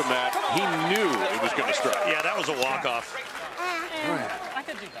away from that. He knew it was going to strike. Yeah, that was a walk-off. I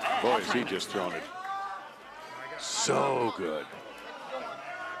could do that. Boy, is he just thrown it so good.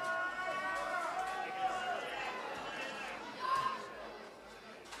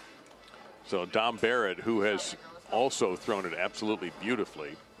 So Dom Barrett, who has also thrown it absolutely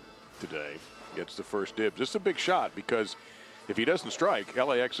beautifully today, gets the first dibs. This is a big shot because if he doesn't strike,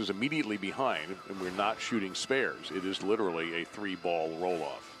 LAX is immediately behind, and we're not shooting spares. It is literally a 3-ball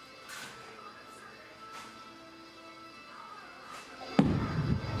roll-off.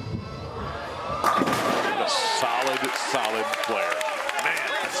 A solid flare. Man,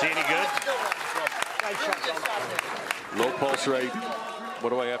 see any good? Low pulse rate. What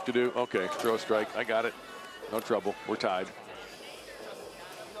do I have to do? Okay, throw a strike. I got it. No trouble. We're tied.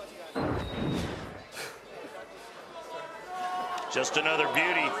 Just another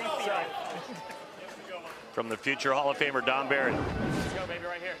beauty from the future Hall of Famer Dom Barrett. Let's go, baby,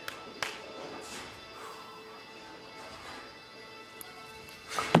 right here.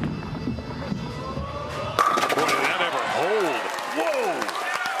 Boy, did that ever hold. Whoa!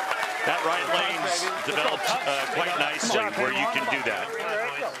 That right lane's developed quite nicely where you can do that.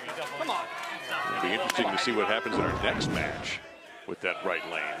 Come on. It'll be interesting to see what happens in our next match with that right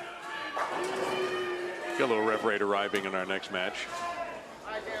lane. Got a little rev rate arriving in our next match.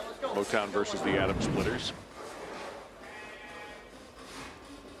 Motown versus the Atom Splitters.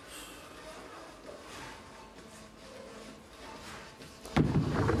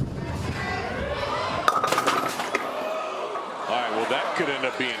 All right, well, that could end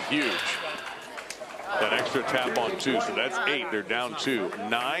up being huge. That extra tap on 2, so that's 8. They're down 2.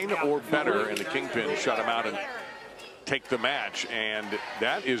 9 or better, and the Kingpins shut them out and take the match. And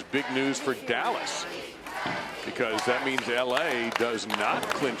that is big news for Dallas, because that means LA does not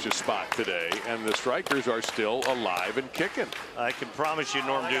clinch a spot today, and the Strikers are still alive and kicking. I can promise you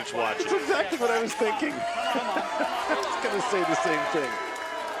Norm Duke's watching. That's exactly what I was thinking. I was going to say the same thing.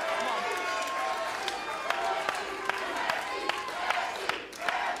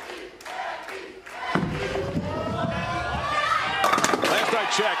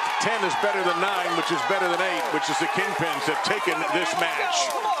 10 is better than 9, which is better than 8, which is the Kingpins have taken this match.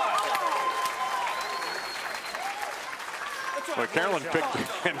 Well, Carolyn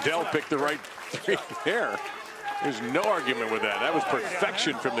picked, and Dell picked the right 3 there. There's no argument with that. That was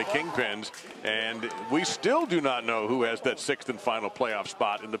perfection from the Kingpins. And we still do not know who has that 6th and final playoff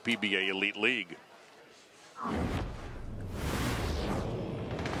spot in the PBA Elite League.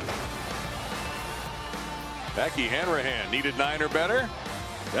 Becky Hanrahan needed 9 or better.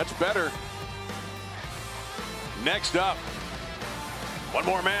 That's better. Next up, one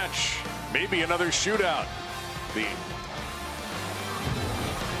more match, maybe another shootout.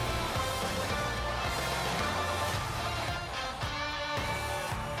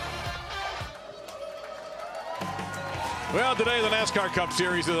 Well, today the NASCAR Cup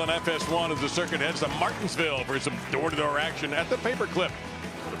Series is on FS1 as the circuit heads to Martinsville for some door-to-door action at the Paperclip.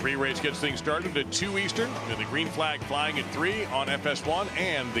 The pre-race gets things started at 2 Eastern, and the green flag flying at 3 on FS1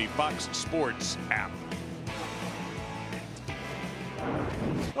 and the Fox Sports app.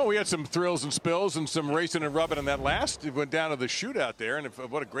 Oh, we had some thrills and spills and some racing and rubbing in that last. It went down to the shootout there, and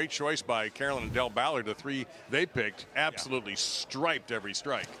what a great choice by Carolyn and Dell Ballard. The 3 they picked absolutely striped every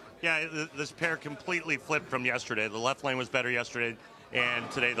strike. Yeah, this pair completely flipped from yesterday. The left lane was better yesterday, and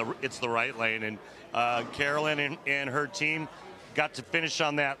today it's the right lane. And Carolyn and her team got to finish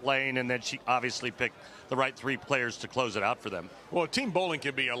on that lane, and then she obviously picked the right 3 players to close it out for them. Well, team bowling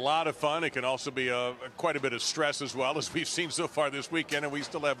can be a lot of fun. It can also be quite a bit of stress as well, as we've seen so far this weekend, and we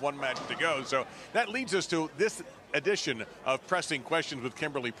still have 1 match to go. So that leads us to this edition of Pressing Questions with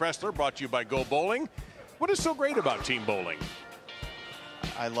Kimberly Pressler, brought to you by Go Bowling. What is so great about team bowling?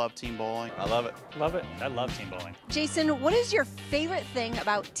 I love team bowling. I love it. Love it. I love team bowling. Jason, what is your favorite thing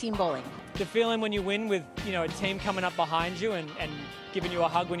about team bowling? The feeling when you win with, a team coming up behind you and giving you a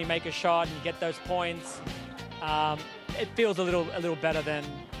hug when you make a shot and you get those points. It feels a little better than,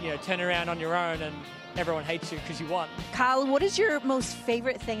 turning around on your own and everyone hates you because you won. Kyle, what is your most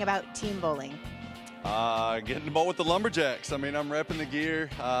favorite thing about team bowling? Getting to bowl with the Lumberjacks. I mean, I'm repping the gear.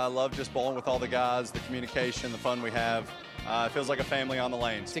 I love just bowling with all the guys, the communication, the fun we have. It feels like a family on the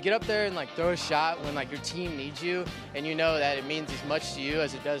lanes. To get up there and throw a shot when your team needs you and you know that it means as much to you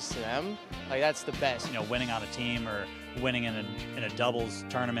as it does to them, that's the best. Winning on a team or winning in a doubles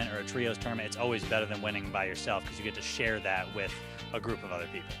tournament or a trios tournament, it's always better than winning by yourself because you get to share that with a group of other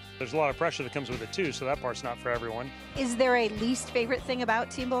people. There's a lot of pressure that comes with it too, so that part's not for everyone. Is there a least favorite thing about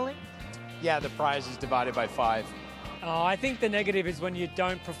team bowling? Yeah, the prize is divided by 5. Oh, I think the negative is when you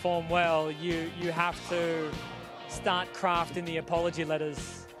don't perform well, you have to start crafting the apology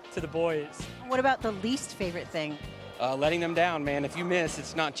letters to the boys. What about the least favorite thing? Letting them down, man. If you miss,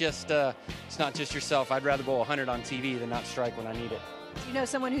 it's not just yourself. I'd rather bowl 100 on TV than not strike when I need it. Do you know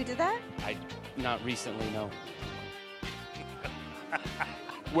someone who did that? Not recently, no.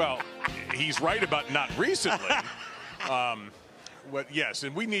 Well, he's right about not recently. Yes,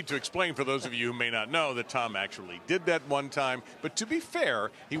 and we need to explain for those of you who may not know that Tom actually did that one time. But to be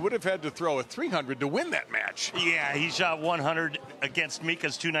fair, he would have had to throw a 300 to win that match. Yeah, he shot 100 against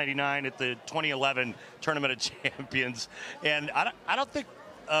Mika's 299 at the 2011 Tournament of Champions. And I don't think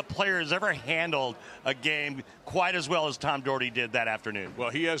a player has ever handled a game quite as well as Tom Doherty did that afternoon.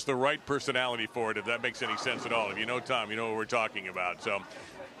 Well, he has the right personality for it, if that makes any sense at all. If you know Tom, you know what we're talking about. So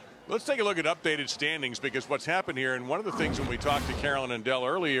let's take a look at updated standings, because what's happened here, and one of the things when we talked to Carolyn and Dell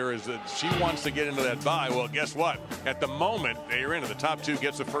earlier is that she wants to get into that bye. Well, guess what? At the moment, they're in. The top 2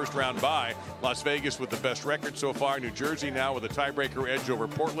 gets the first round bye. Las Vegas with the best record so far. New Jersey now with a tiebreaker edge over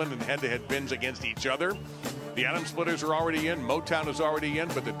Portland and head-to-head wins against each other. The Atom Splitters are already in. Motown is already in,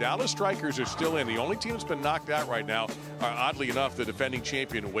 but the Dallas Strikers are still in. The only team that's been knocked out right now are, oddly enough, the defending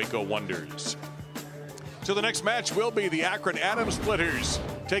champion Waco Wonders. So the next match will be the Akron Atom Splitters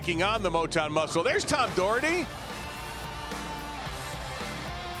taking on the Motown Muscle. There's Tom Doherty.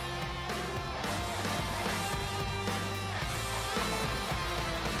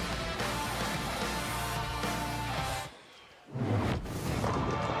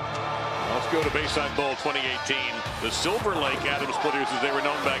 Let's go to Bayside Bowl 2018. The Silver Lake Atom Splitters, as they were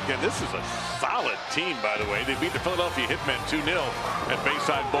known back then. This is a solid team, by the way. They beat the Philadelphia Hitmen 2-0 at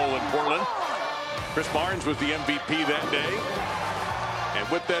Bayside Bowl in Portland. Chris Barnes was the MVP that day. And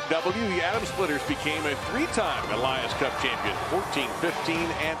with that W, the Atom Splitters became a 3-time Elias Cup champion, 14, 15,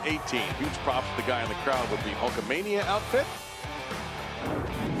 and 18. Huge props to the guy in the crowd with the Hulkamania outfit.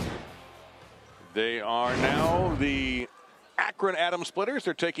 They are now the Akron Atom Splitters.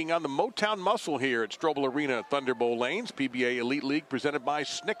 They're taking on the Motown Muscle here at Strobl Arena, Thunderbowl Lanes, PBA Elite League, presented by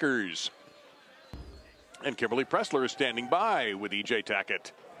Snickers. And Kimberly Pressler is standing by with EJ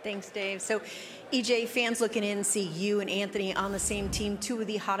Tackett. Thanks, Dave. So, EJ, fans looking in see you and Anthony on the same team, two of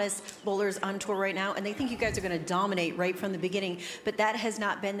the hottest bowlers on tour right now, and they think you guys are going to dominate right from the beginning. But that has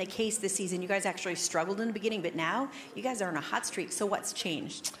not been the case this season. You guys actually struggled in the beginning, but now you guys are on a hot streak. So what's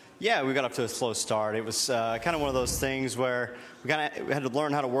changed? Yeah, we got off to a slow start. It was kind of one of those things where we had to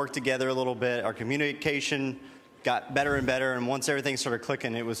learn how to work together a little bit. Our communication got better and better, and once everything started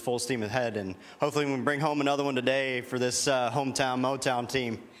clicking, it was full steam ahead. And hopefully we can bring home another one today for this hometown Motown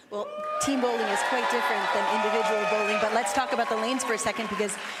team. Well, team bowling is quite different than individual bowling, but let's talk about the lanes for a second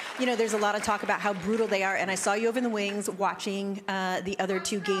because, you know, there's a lot of talk about how brutal they are, and I saw you over in the wings watching the other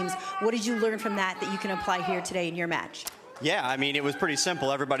two games. What did you learn from that you can apply here today in your match? Yeah, I mean, it was pretty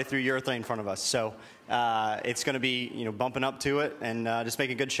simple. Everybody threw urethane in front of us. So it's going to be, you know, bumping up to it and just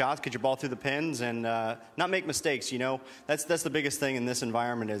making good shots, get your ball through the pins, and not make mistakes, you know. That's the biggest thing in this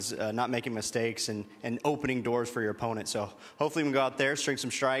environment is not making mistakes and opening doors for your opponent. So hopefully we can go out there, string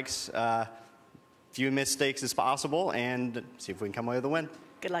some strikes, few mistakes as possible, and see if we can come away with a win.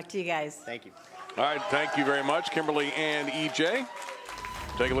 Good luck to you guys. Thank you. All right, thank you very much, Kimberly and EJ.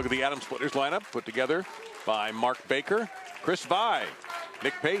 Take a look at the Atom Splitters lineup put together by Mark Baker, Chris Vai,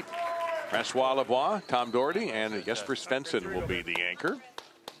 Nick Pate, Francois Lavoie, Tom Doherty, and Jesper Svensson will be the anchor.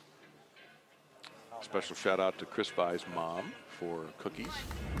 Special shout out to Chris Vai's mom for cookies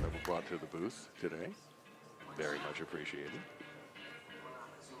that were brought to the booth today. Very much appreciated.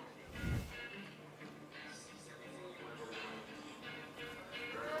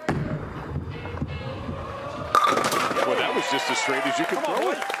 Well, that was just as straight as you could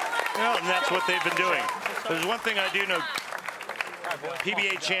throw it. Well, and that's what they've been doing. There's one thing I do know.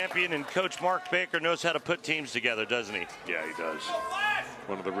 PBA champion and coach Mark Baker knows how to put teams together, doesn't he? Yeah, he does.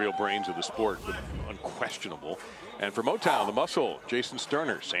 One of the real brains of the sport, but unquestionable. And for Motown, the Muscle, Jason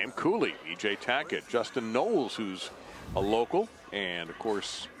Sterner, Sam Cooley, EJ Tackett, Justin Knowles, who's a local, and of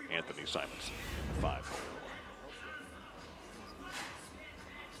course, Anthony Simons, 5.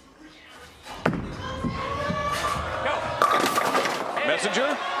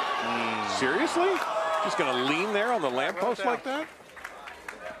 Messenger? Seriously? Just going to lean there on the lamppost like that?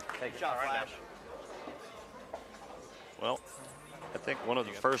 Take a shot right now. Well, I think one of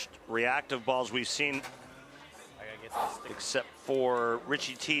the first reactive balls we've seen, except for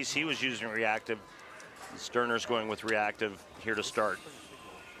Richie Teese, he was using reactive. Sterner's going with reactive here to start.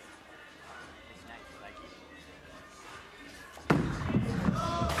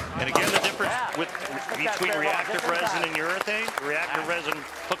 And again, the difference between reactive resin and urethane, reactive resin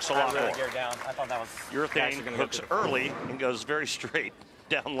hooks a lot more. Urethane hooks early and goes very straight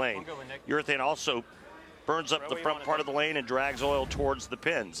down lane. Urethane also burns up the front part of the lane and drags oil towards the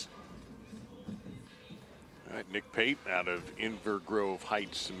pins. All right, Nick Pate out of Inver Grove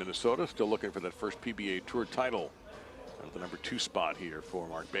Heights, Minnesota, still looking for that first PBA Tour title. The number 2 spot here for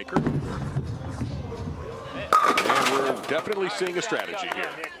Mark Baker. And we're definitely seeing a strategy here.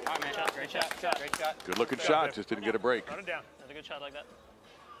 Great shot. Good looking shot, just didn't get a break. Run it down. That's a good shot like that.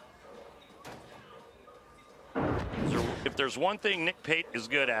 So if there's one thing Nick Pate is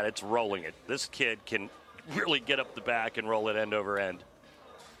good at, it's rolling it. This kid can really get up the back and roll it end over end.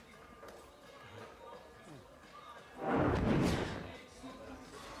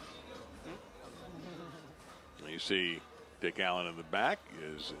 You see Dick Allen in the back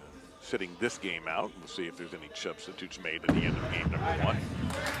is sitting this game out. We'll see if there's any substitutes made at the end of game number 1.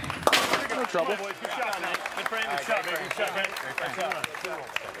 No trouble.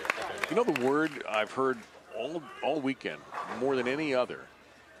 You know, the word I've heard all weekend, more than any other,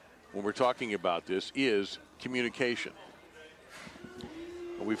 when we're talking about this, is communication.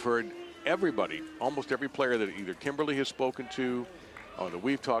 We've heard everybody, almost every player that either Kimberly has spoken to or that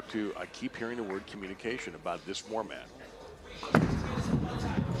we've talked to, I keep hearing the word communication about this format.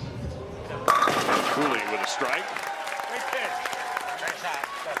 Cooley with a strike.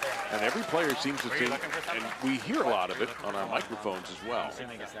 And every player seems to think, and we hear a lot of it on our microphones as well.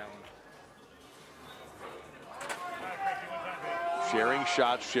 Sharing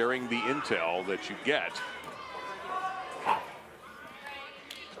shots, sharing the intel that you get.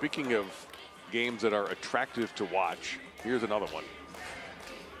 Speaking of games that are attractive to watch, here's another one.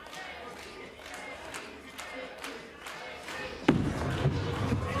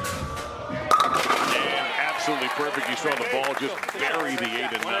 Absolutely perfect. You saw the ball just bury the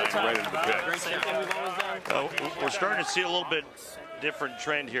 8 and 9 right into the pit. We're starting to see a little bit different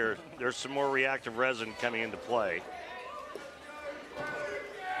trend here. There's some more reactive resin coming into play.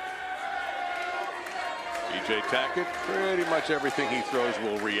 EJ Tackett, pretty much everything he throws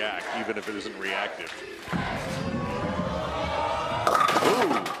will react, even if it isn't reactive. Ooh,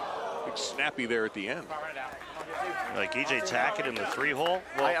 big snap happy there at the end. Like EJ Tackett in the 3-hole.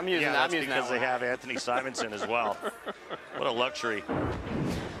 Well, I'm using that's that because they have Anthony Simonson as well. What a luxury.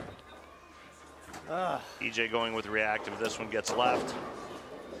 EJ going with reactive. This one gets left.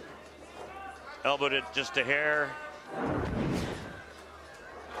 Elbowed it just a hair.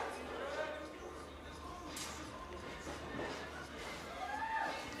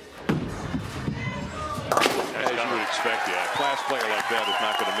 As you would expect, yeah. A class player like that is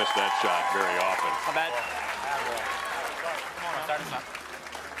not going to miss that shot very often. How bad?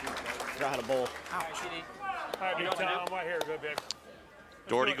 I had a bowl. All right, Big Tom, right here, good big.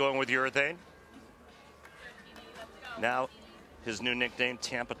 Doherty going with urethane. Now his new nickname,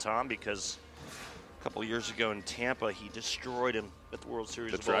 Tampa Tom, because a couple years ago in Tampa, he destroyed him at the World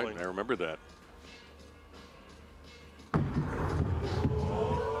Series of Bowling. That's right, I remember that.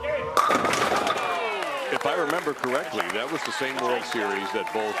 If I remember correctly, that was the same World Series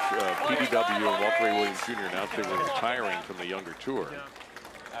that both PDW and Walter Ray Williams Jr. announced they were retiring from the younger tour.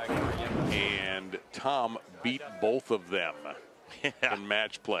 And Tom beat both of them in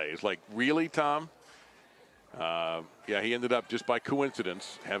match play. It's like, really, Tom? Yeah, he ended up, just by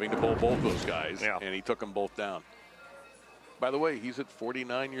coincidence, having to bowl both those guys, and he took them both down. By the way, he's at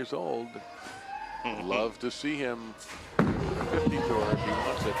 49 years old. Love to see him 50 tour if he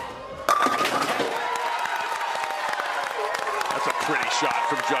wants it. That's a pretty shot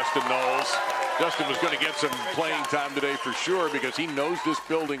from Justin Knowles. Justin was going to get some playing time today for sure because he knows this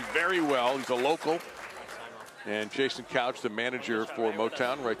building very well. He's a local. And Jason Couch, the manager for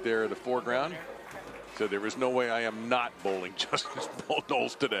Motown, right there in the foreground, said there is no way I am not bowling Justin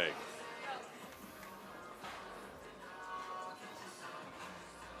Knowles today.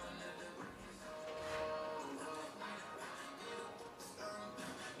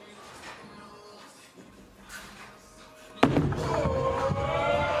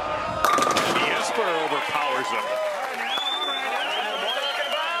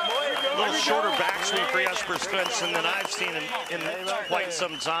 A little shorter backswing for Jesper Svensson than I've seen in quite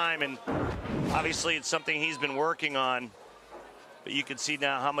some time, and obviously it's something he's been working on, but you can see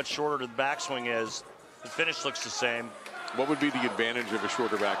now how much shorter the backswing is. The finish looks the same. What would be the advantage of a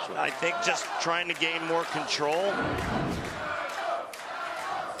shorter backswing? I think just trying to gain more control.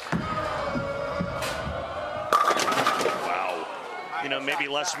 Wow. You know, maybe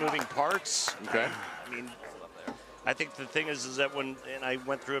less moving parts. Okay. I mean, I think the thing is that when, and I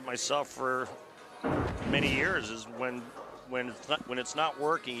went through it myself for many years, is when it's not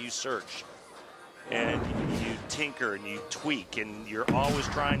working, you search and you tinker and you tweak, and you're always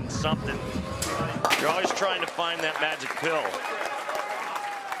trying something. You're always trying to find that magic pill.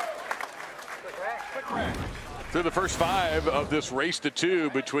 Through the first 5 of this race to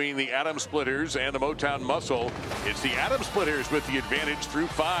 2 between the Atom Splitters and the Motown Muscle, it's the Atom Splitters with the advantage through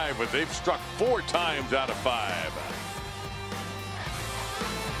 5, but they've struck 4 times out of 5.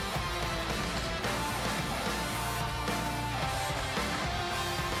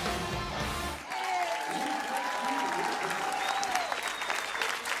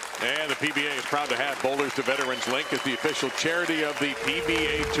 And the PBA is proud to have Bowlers to Veterans Link as the official charity of the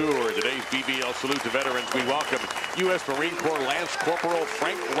PBA Tour. Today's BBL Salute to Veterans. We welcome U.S. Marine Corps Lance Corporal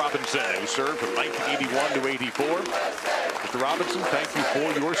Frank Robinson, who served from 1981 to 84. Mr. Robinson, thank you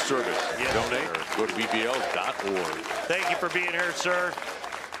for your service. Yes. Donate. Go to bbl.org. Thank you for being here, sir.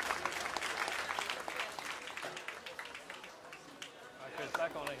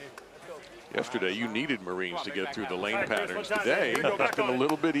 Yesterday, you needed Marines to get through the lane patterns. Today, it's been a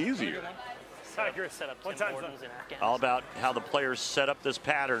little bit easier. All about how the players set up this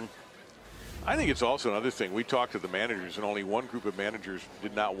pattern. I think it's also another thing. We talked to the managers, and only one group of managers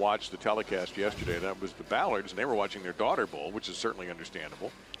did not watch the telecast yesterday. That was the Ballards, and they were watching their daughter bowl, which is certainly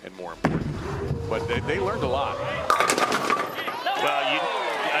understandable and more important. But they learned a lot. Well,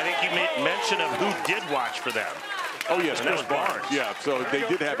 I think you made mention of who did watch for them. Oh, yes, and that was Barnes. Yeah, so they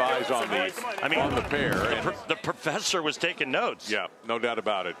did have eyes on the pair. The professor was taking notes. Yeah, no doubt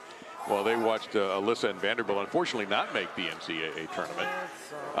about it. Well, they watched Alyssa and Vanderbilt unfortunately not make the NCAA tournament.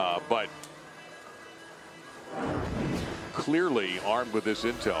 But clearly armed with this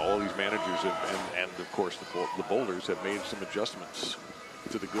intel, all these managers and of course the bowlers have made some adjustments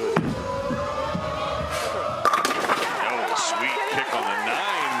to the good. Oh, a sweet kick on the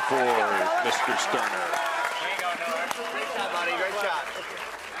 9 for Mr. Sterner.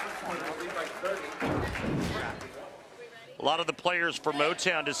 A lot of the players for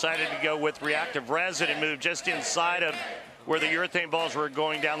Motown decided to go with reactive resin and move just inside of where the urethane balls were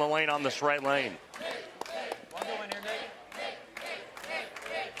going down the lane on this right lane.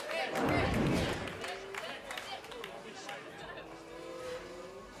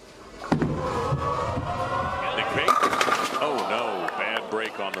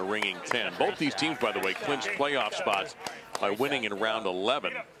 on the ringing 10. Both these teams, by the way, clinched playoff spots by winning in round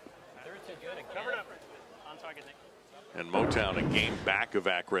 11. And Motown a game back of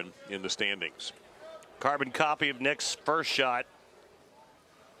Akron in the standings. Carbon copy of Nick's first shot.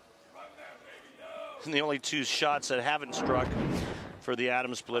 And the only 2 shots that haven't struck for the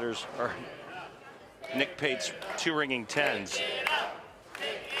Atom Splitters are Nick Pate's 2 ringing 10s.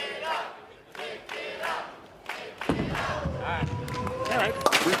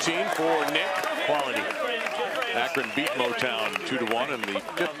 Routine for Nick. Quality. Akron beat Motown 2-1 in the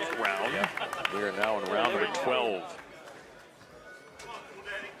 5th round. We are now in round number 12.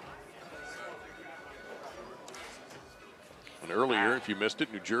 And earlier, if you missed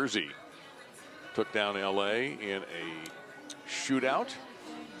it, New Jersey took down LA in a shootout.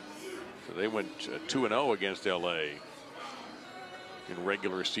 So they went 2-0 against LA in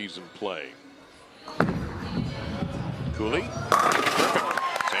regular season play. Cooley.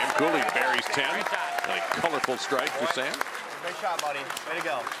 Perfect. Sam Cooley buries 10. And a colorful strike for Sam. Great shot, buddy. Way to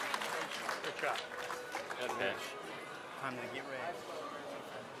go. Good shot. Good pitch. Time to get ready.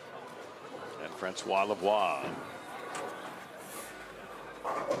 And Francois Lavoie.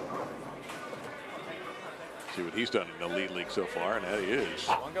 See what he's done in the Elite League so far, and that is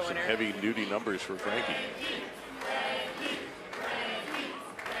some heavy-duty numbers for Frankie.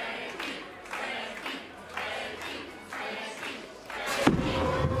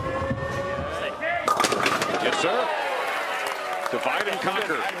 Yes, sir. Divide and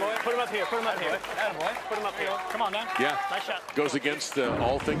conquer. Put him up here. Put him up here. Put him up here. Come on, man. Yeah. Nice shot. Goes against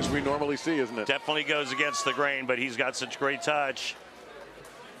all things we normally see, isn't it? Definitely goes against the grain, but he's got such great touch.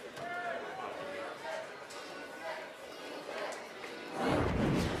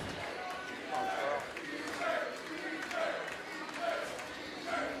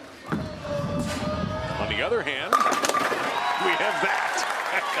 On the other hand, we have that.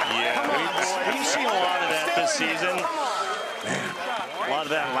 Yeah, we've seen a lot of that this season. A lot of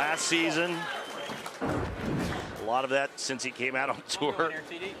that last season. A lot of that since he came out on tour.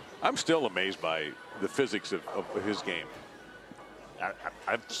 I'm still amazed by the physics of his game.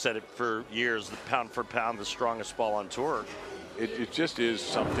 I've said it for years, the pound for pound, the strongest ball on tour. It just is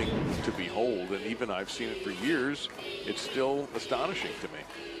something to behold, and even I've seen it for years. It's still astonishing to me.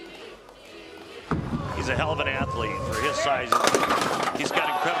 He's a hell of an athlete for his size. He's got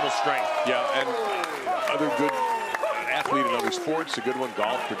incredible strength. Yeah, and other good athlete in other sports, a good one,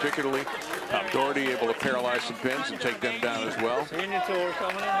 golf particularly. Tom Doherty able to paralyze some pins and take them down as well. Senior tour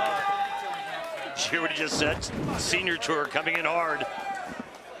coming in hard. Did you hear what he just said? Senior tour coming in hard.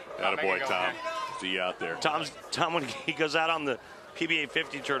 Attaboy, Tom. See you out there. Tom, when he goes out on the PBA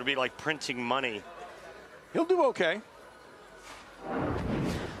 50 tour, to be like printing money. He'll do okay.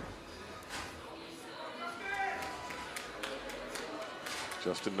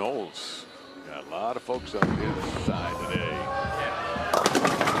 Justin Knowles. Got a lot of folks on his side today.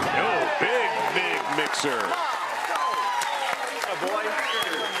 Oh, big mixer.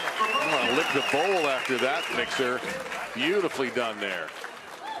 I'm going to lick the bowl after that mixer. Beautifully done there.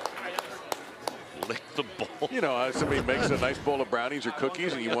 Lick the bowl. You know, somebody makes a nice bowl of brownies or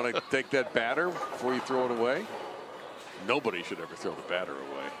cookies and you want to take that batter before you throw it away. Nobody should ever throw the batter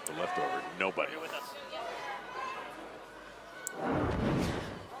away, the leftover. Nobody.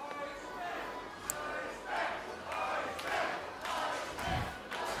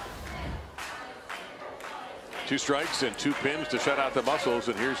 Two strikes and 2 pins to shut out the Muscles,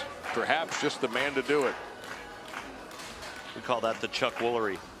 and here's perhaps just the man to do it. We call that the Chuck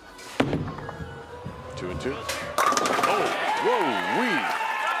Woolery. 2-2. Oh, whoa,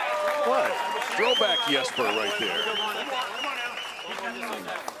 what? Throwback Jesper right there.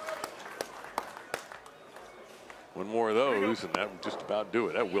 One more of those, and that would just about do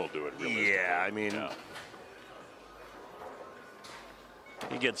it. That will do it, really. Yeah, I mean,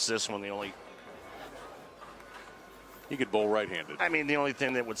 he gets this one. He could bowl right-handed. I mean, the only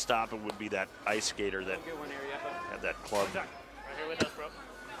thing that would stop it would be that ice skater that had that club. Right here with us, bro.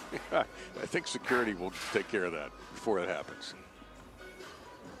 I think security will take care of that before it happens.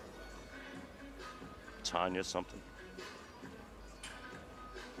 Tanya something.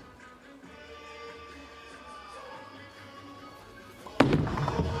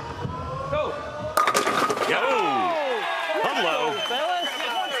 Go. Hello.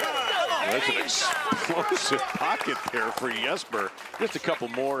 That's an explosive pocket there for Jesper. Just a couple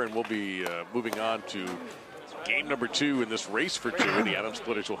more, and we'll be moving on to game number 2 in this race for 2. The Atom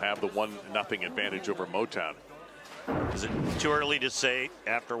Splitters will have the 1-0 advantage over Motown. Is it too early to say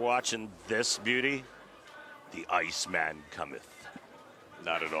after watching this beauty? The Iceman cometh.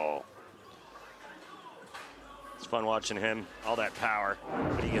 Not at all. It's fun watching him. All that power,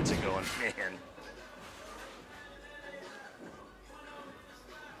 but he gets it going. Man.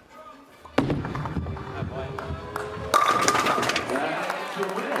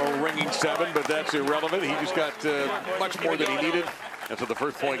 Oh, ringing 7, but that's irrelevant. He just got much more than he needed. And so the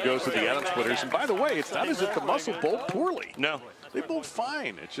first point goes to the Atom Splitters. And by the way, it's not as if the Muscle bowled poorly. No. They bowled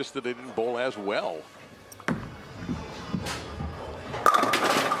fine. It's just that they didn't bowl as well.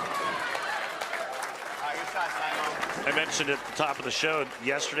 I mentioned at the top of the show,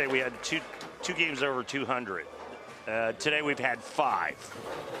 yesterday we had two games over 200. Today we've had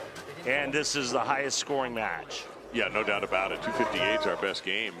 5. And this is the highest scoring match. Yeah, no doubt about it. 258 is our best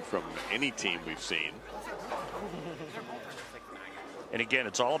game from any team we've seen. And again,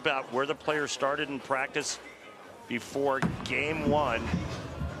 it's all about where the players started in practice before game 1,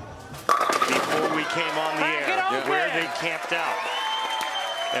 before we came on the air, where they camped out.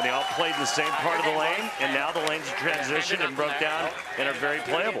 And they all played the same part of the lane, and now the lanes transitioned and broke down and are very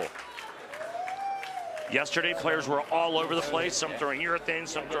playable. Yesterday, players were all over the place, some throwing urethane,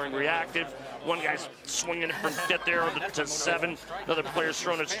 some throwing reactive. One guy's swinging it from dead arrow to 7. Another player's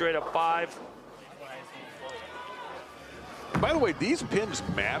throwing it straight up 5. By the way, these pins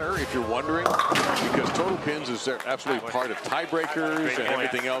matter, if you're wondering, because total pins is absolutely part of tiebreakers and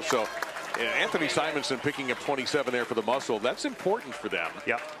everything else. So Anthony Simonson picking up 27 there for the Muscle, that's important for them.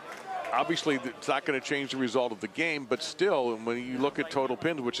 Yep. Obviously, it's not going to change the result of the game, but still, when you look at total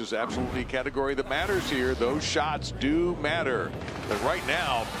pins, which is absolutely a category that matters here, those shots do matter. But right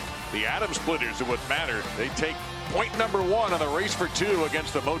now, the Atom Splitters are what matter. They take point number 1 on the race for 2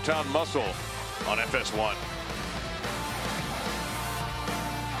 against the Motown Muscle on FS1.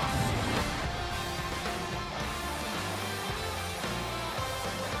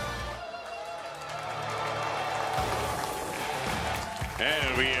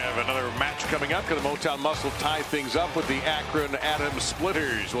 And we have another match coming up because the Motown Muscle tie things up with the Akron Atom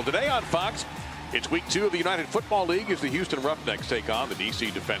Splitters. Well, today on Fox, it's week 2 of the United Football League as the Houston Roughnecks take on the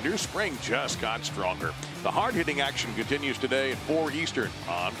DC Defenders. Spring just got stronger. The hard-hitting action continues today at 4 Eastern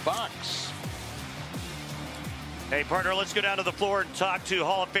on Fox. Hey, partner, let's go down to the floor and talk to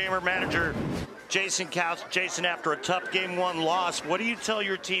Hall of Famer manager Jason Couch. Jason, after a tough Game 1 loss, what do you tell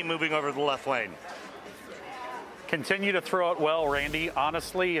your team moving over to the left lane? Continue to throw it well, Randy.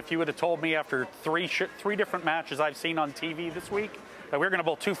 Honestly, if you would have told me after three different matches I've seen on TV this week that we're going to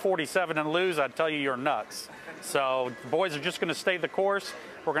bowl 247 and lose, I'd tell you you're nuts. So the boys are just going to stay the course.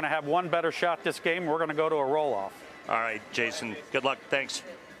 We're going to have one better shot this game. We're going to go to a roll-off. All right, Jason. Good luck. Thanks.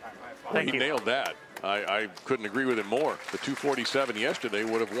 Thank you. Nailed that. I couldn't agree with him more. The 247 yesterday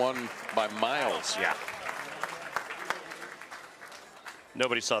would have won by miles. Yeah.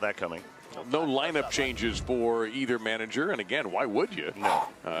 Nobody saw that coming. No lineup changes for either manager, and again, why would you? No,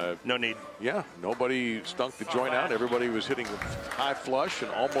 no need. Yeah, nobody stunk the joint out. Everybody was hitting high flush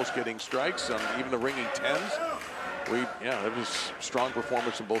and almost getting strikes on even the ringing 10s. Yeah, it was strong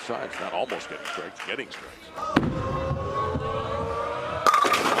performance on both sides. Not almost getting strikes, getting strikes.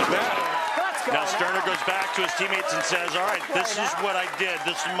 Now Sterner goes back to his teammates and says, all right, this is what I did.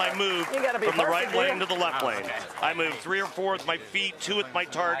 This is my move from the right lane to the left lane. I moved 3 or 4 with my feet, 2 with my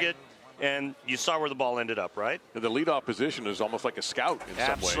target. And you saw where the ball ended up, right? The leadoff position is almost like a scout in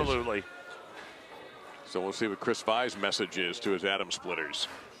some ways. Absolutely. So we'll see what Chris Vai's message is to his Atom Splitters.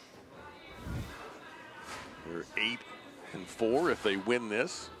 They're 8-4 if they win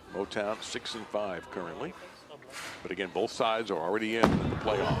this. Motown 6-5 currently. But again, both sides are already in the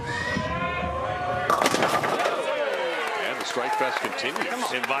playoffs. And the strike fest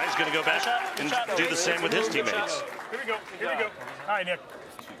continues. And Vai's going to go back and do the same with his teammates. Here we go. Here we go. All right, Nick.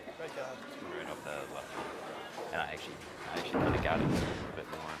 Right off the left. And I actually kind of got it a bit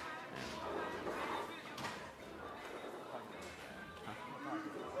more.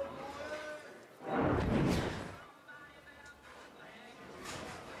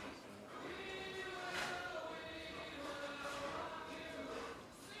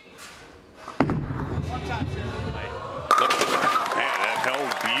 That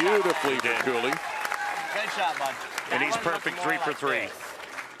held beautifully to Cooley. Good shot, bud. And he's perfect 3 for 3.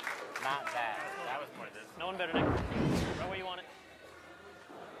 Not bad. That was more this. No one better, Nick. Right where you want it.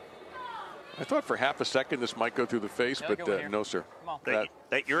 I thought for half a second this might go through the face, but no, sir. That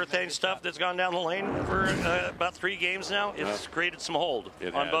urethane stuff that's gone down the lane for about 3 games now, it's created some hold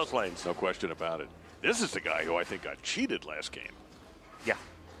on both lanes. No question about it. This is the guy who I think got cheated last game. Yeah.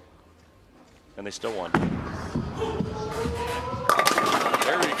 And they still won.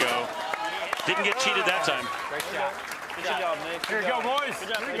 There we go. Didn't get cheated that time. Great job. Good job, Nick. Here we go, boys. Good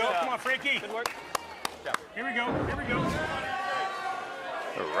job. Here we go. Come on, Frankie. Good work. Here we go. Here we go.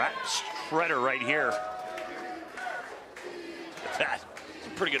 A rat shredder right here. that. It's a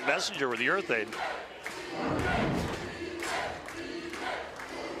pretty good messenger with the urethane.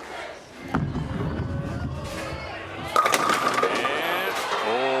 And,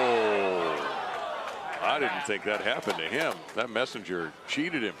 oh, I didn't think that happened to him. That messenger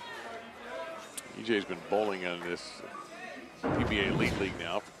cheated him. EJ's been bowling on this PBA Elite League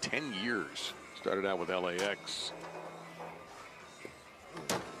now for 10 years. Started out with LAX.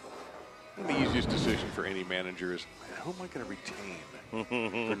 The easiest decision for any manager is, man, who am I going to retain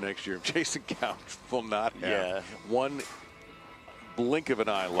for next year? Jason Couch will not have one blink of an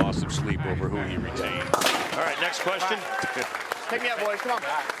eye loss of sleep over who he retains. All right, next question. Take me out, boys. Come on.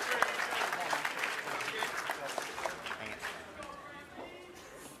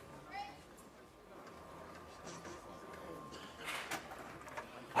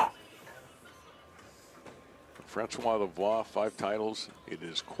 Francois Lavoie, 5 titles. It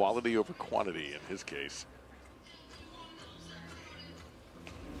is quality over quantity in his case.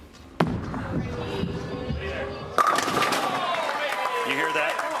 You hear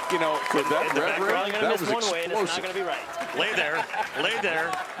that? You know, for that referee, that was explosive. It's not going to be right. Lay there. Lay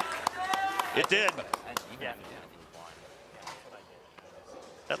there. It did.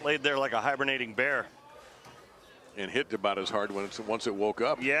 That laid there like a hibernating bear. And hit about as hard once it woke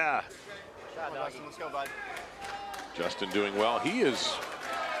up. Yeah. Let's go, bud. Justin doing well. He is,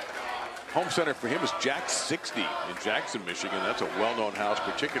 home center for him is Jack 60 in Jackson, Michigan. That's a well-known house,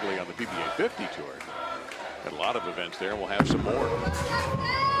 particularly on the PBA 50 tour. Got a lot of events there, and we'll have some more.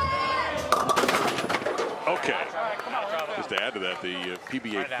 Okay. Just to add to that, the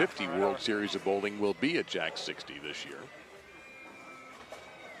PBA 50 World Series of Bowling will be at Jack 60 this year.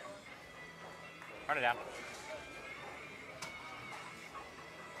 Run it down.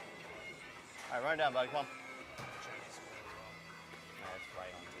 All right, run it down, buddy. Come on.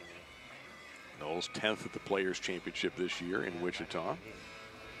 Knowles 10th at the Players Championship this year in Wichita.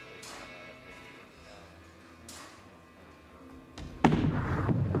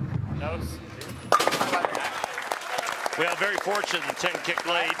 Well, very fortunate the 10 kick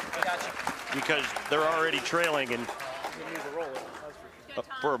late because they're already trailing, and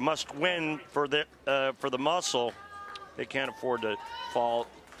for a must win for the Muscle, they can't afford to fall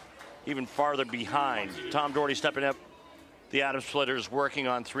even farther behind. Tom Doherty stepping up. The Atom Splitters working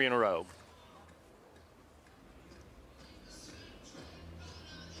on 3 in a row.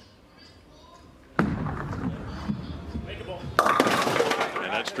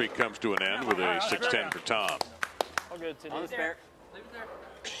 And that streak comes to an end with a 6-10 for Tom. All good, Tiddy. Leave it there. Leave it there.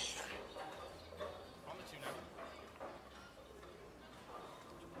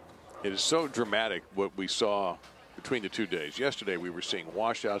 It is so dramatic what we saw between the 2 days. Yesterday we were seeing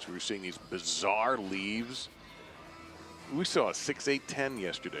washouts. We were seeing these bizarre leaves. We saw a 6-8-10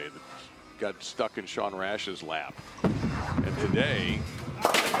 yesterday that got stuck in Sean Rash's lap. And today,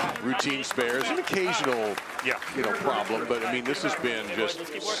 routine spares, an occasional problem. But, I mean, this has been just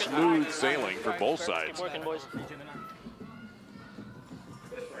smooth sailing for both sides. Keep working, boys.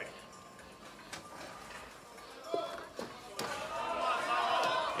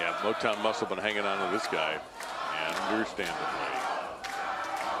 Yeah, Motown Muscle been hanging on to this guy, understandably.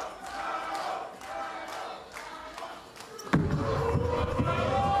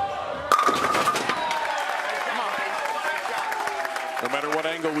 No matter what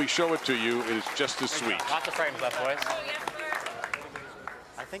angle we show it to you, it is just as sweet. Lots of frames left, boys.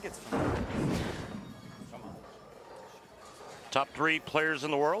 I think it's Top 3 players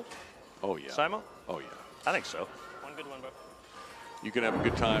in the world? Oh, yeah. Simo? Oh, yeah. I think so. One good one, bro. You can have a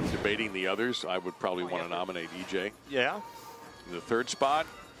good time debating the others. I would probably want to nominate EJ. Yeah. In the 3rd spot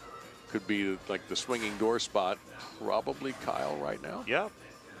could be like the swinging door spot. Probably Kyle right now. Yeah.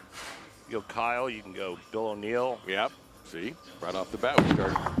 You go Kyle, you can go Bill O'Neill. Yep. See, right off the bat we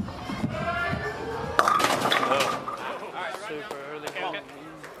started. Super early.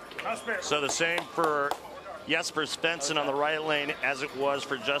 So the same for Jesper Svensson on the right lane as it was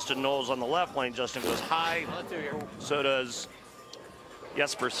for Justin Knowles on the left lane. Justin goes high. So does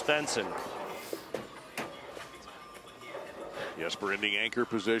Jesper Svensson. Jesper in the anchor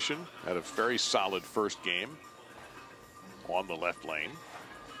position. Had a very solid first game on the left lane.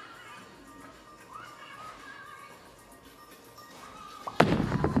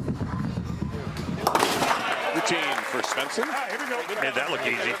 Routine for Svensson. Made that look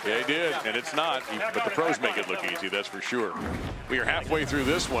easy. Yeah, he did, and it's not, but the pros make it look easy, that's for sure. We are halfway through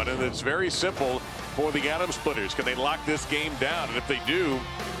this one, and it's very simple for the Atom Splitters. Can they lock this game down? And if they do,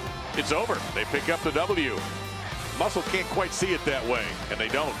 it's over. They pick up the W. Muscle can't quite see it that way, and they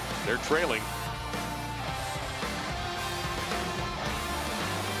don't. They're trailing.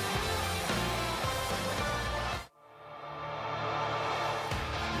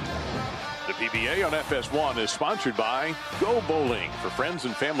 PBA on FS1 is sponsored by Go Bowling. For friends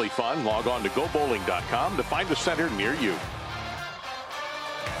and family fun, log on to gobowling.com to find a center near you.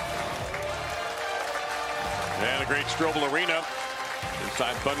 And a great Strobl Arena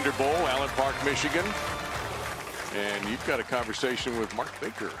inside Thunderbowl, Allen Park, Michigan. And you've got a conversation with Mark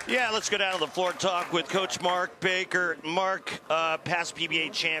Baker. Yeah, let's go down to the floor, talk with Coach Mark Baker. Mark, past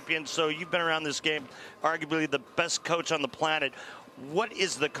PBA champion, so you've been around this game, arguably the best coach on the planet. What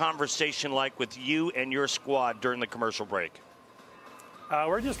is the conversation like with you and your squad during the commercial break?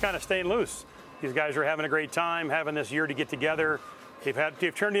 We're just kind of staying loose. These guys are having a great time, having this year to get together.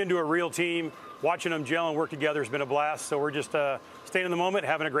 They've turned into a real team. Watching them gel and work together has been a blast. So we're just staying in the moment,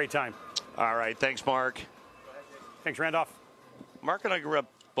 having a great time. All right, thanks, Mark. Thanks, Randolph. Mark and I grew up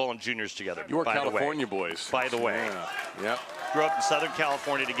bowling juniors together. You were California boys. By the way. Yeah. Yep. Grew up in Southern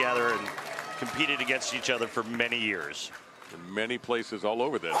California together and competed against each other for many years. In many places all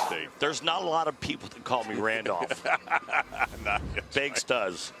over that state. There's not a lot of people that call me Randolph. Bakes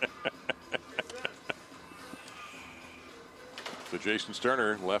does. So Jason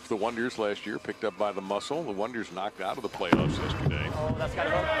Sterner left the Wonders last year, picked up by the Muscle. The Wonders knocked out of the playoffs yesterday. Oh, that's got to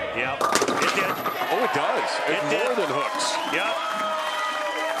hook. Yep, it did. Oh, it does. It's more than hooks. Yep.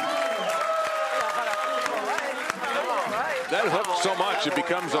 That hooked so much, it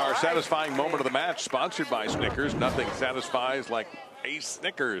becomes our satisfying moment of the match, sponsored by Snickers. Nothing satisfies like a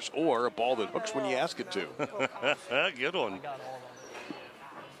Snickers or a ball that hooks when you ask it to. Good one.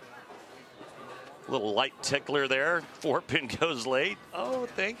 Little light tickler there. 4-pin goes late. Oh,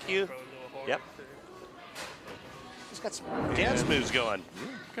 thank you. Yep. He's got some dance moves going.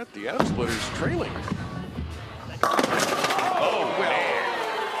 Got the Atom Splitters trailing. Oh, man.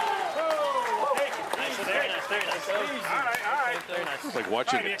 Very nice. All right. Very nice. It's like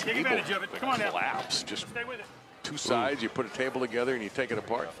watching a Take advantage table of it. Come on now. collapse. Just Stay with it. two sides, you put a table together and you take it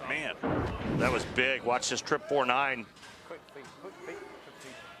apart. Man. That was big. Watch this trip 4-9.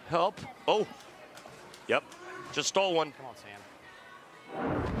 Help. Oh. Yep. Just stole one. Come on, Sam.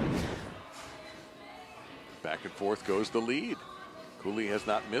 Back and forth goes the lead. Cooley has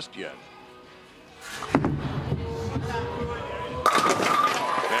not missed yet. And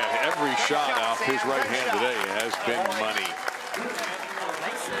every shot off his right hand today has been money.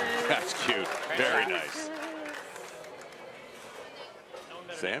 That's cute. Very nice.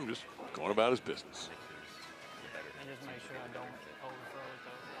 Sam just going about his business.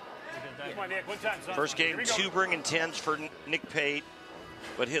 First game, 2 bringing 10s for Nick Pate,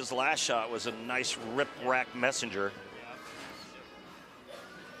 but his last shot was a nice rip-rack messenger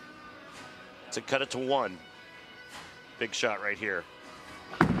to cut it to 1. Big shot right here.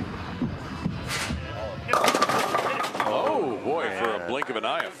 Oh, boy, for a blink of an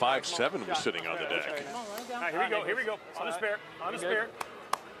eye, a 5-7 was sitting on the deck. All right, here we go. On the spare. On the spare.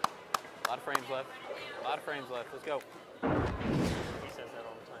 A lot of frames left. Let's go.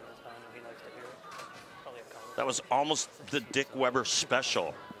 That was almost the Dick Weber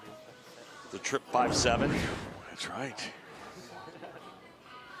special. The trip 5-7. That's right.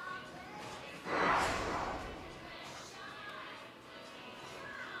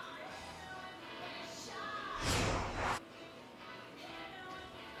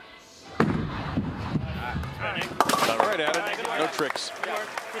 All right, Adam. No tricks.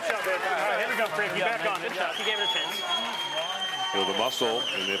 Good shot, babe. All right, here we go, Frank. You back on it. He gave it a 10. So the Muscle,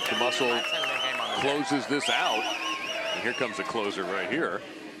 and if the Muscle closes this out, and here comes the closer right here,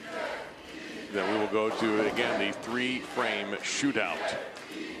 then we will go to, again, the 3-frame shootout.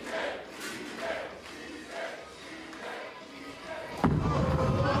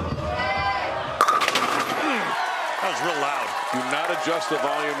 That was real loud. Do not adjust the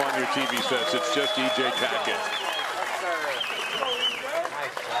volume on your TV sets. It's just EJ Tackett.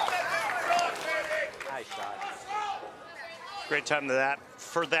 Nice shot. Great time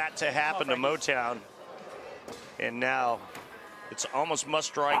for that to happen to Motown. And now it's almost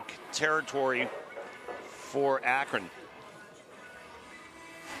must-strike territory for Akron.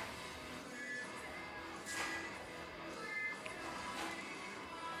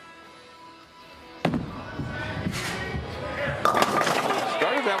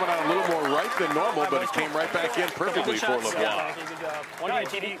 Started that one out a little more right than normal, but it came right back in perfectly for LeBlanc. One guy,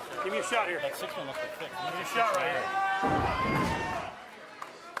 TD, give me a shot here. That 6 one looks like 6. Give me a shot right here.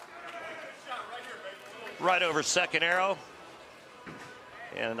 Right over second arrow.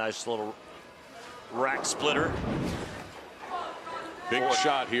 And a nice little rack splitter. Big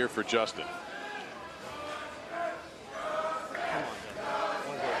shot here for Justin.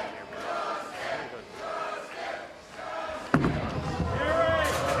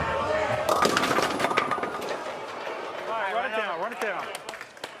 Run it down.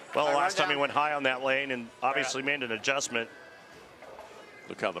 Well, last time he went high on that lane and obviously made an adjustment.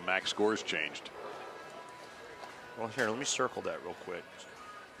 Look how the max scores changed. Well, here, let me circle that real quick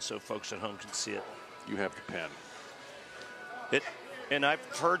so folks at home can see it. You have the pen. And I've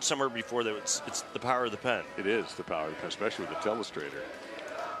heard somewhere before that it's the power of the pen. It is the power of the pen, especially with the Telestrator.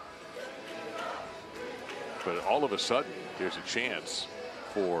 But all of a sudden, there's a chance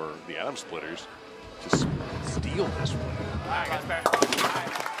for the Atom Splitters to steal this one.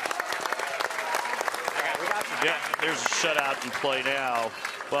 Yeah, there's a shutout in play now,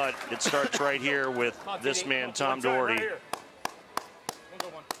 but it starts right here with this man, Tom Doherty.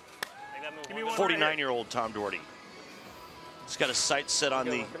 49-year-old Tom Doherty. He's got a sight set on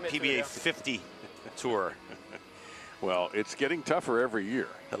the PBA 50 tour. Well, it's getting tougher every year.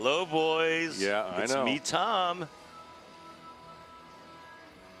 Hello, boys. Yeah, I know. It's me, Tom.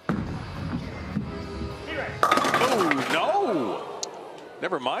 Oh, no.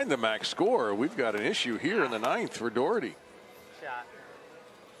 Never mind the max score. We've got an issue here in the 9th for Doherty. Shot.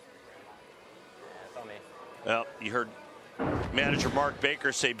 That's on me. Well, you heard manager Mark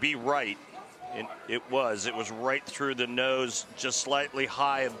Baker say, be right. And it was right through the nose, just slightly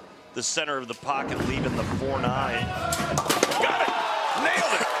high of the center of the pocket, leaving the 4-9. Got it.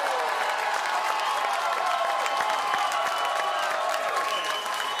 Nailed it.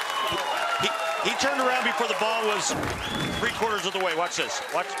 He turned around before the ball was 3/4 of the way. Watch this.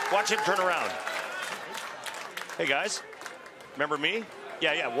 Watch him turn around. Hey, guys. Remember me?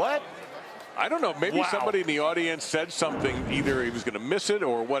 Yeah, what? I don't know. Maybe Wow. somebody in the audience said something. Either he was going to miss it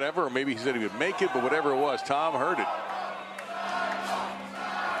or whatever, or maybe he said he would make it, but whatever it was, Tom heard it.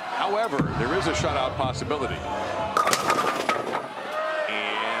 However, there is a shutout possibility.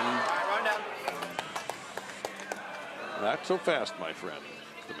 And not so fast, my friend,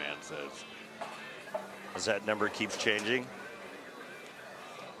 the man says. As that number keeps changing.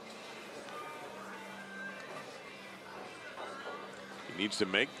 He needs to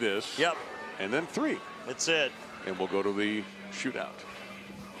make this. Yep. And then 3. That's it. And we'll go to the shootout.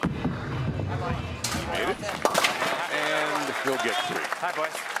 Made it. And he'll get 3. Hi,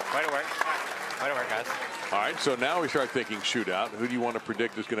 boys. Way to work. Way to work, guys. All right, so now we start thinking shootout. Who do you want to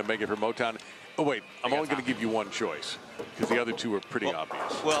predict is going to make it for Motown? Oh, wait, I'm only going to give you one choice because the other two are pretty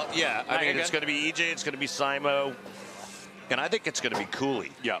obvious. Well, yeah, I mean, it's going to be EJ, it's going to be Simo, and I think it's going to be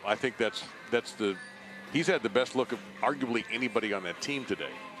Cooley. Yeah, I think that's the – he's had the best look of arguably anybody on that team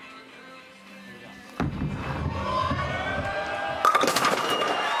today.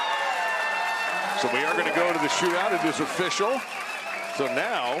 So we are going to go to the shootout. It is official. So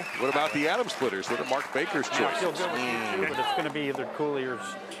now, what about the Atom Splitters? What are Mark Baker's choices? I feel good with you too, but it's going to be either Cooley or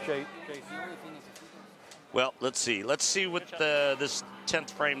Jason. Well, let's see. Let's see what this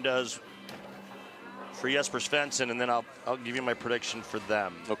 10th frame does for Jesper Svensson, and then I'll give you my prediction for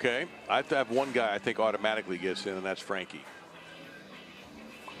them. Okay. I have to have one guy I think automatically gets in, and that's Frankie.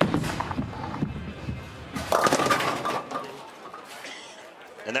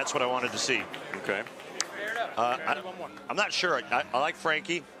 And that's what I wanted to see. Okay. I'm not sure. I like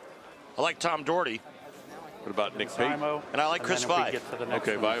Frankie. I like Tom Doherty. What about Nick Pate? And I like Chris Vi.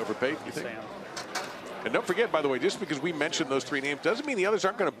 Okay, Vi over Pate, you think? And don't forget, by the way, just because we mentioned those 3 names doesn't mean the others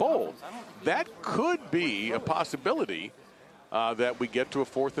aren't going to bowl. That could be a possibility that we get to a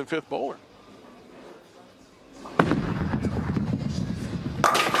 4th and 5th bowler.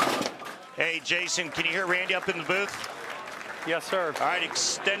 Hey, Jason, can you hear Randy up in the booth? Yes, sir. All right,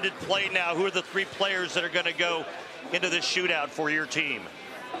 extended play now. Who are the 3 players that are going to go into this shootout for your team?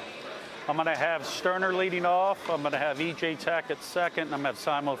 I'm going to have Sterner leading off. I'm going to have EJ Tackett second, and I'm going to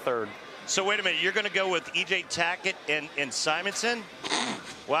have Simo third. So wait a minute, you're going to go with EJ Tackett and Simonson?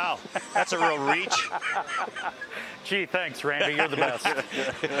 Wow, that's a real reach. Gee, thanks, Randy. You're the best.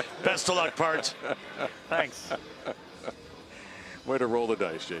 Best of luck, Parts. Thanks. Way to roll the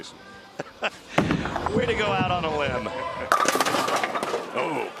dice, Jason. Way to go out on a limb.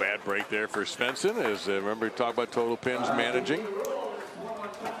 Oh, bad break there for Svensson. As remember, talk about total pins managing.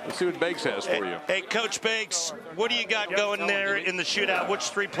 Let's see what Bakes has for you. Hey, Coach Bakes, what do you got going there in the shootout? Which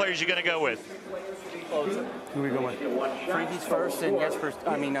 3 players are you going to go with? Who are we going with? Frankie's first and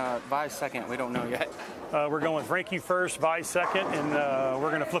Vi's second. We don't know yet. We're going with Frankie first, Vi second, and we're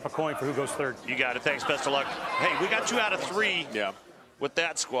going to flip a coin for who goes third. You got it. Thanks. Best of luck. Hey, we got 2 out of 3. Yeah. With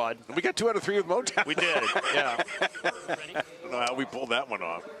that squad. We got 2 out of 3 with Motown. We did, yeah. I don't know how we pulled that one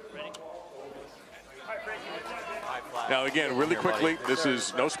off. Now, again, really quickly, this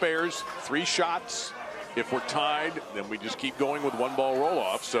is no spares, 3 shots. If we're tied, then we just keep going with 1 ball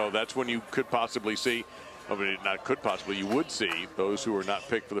roll-off. So that's when you could possibly see, I mean, not could possibly, you would see those who are not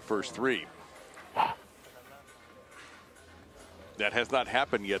picked for the first 3. That has not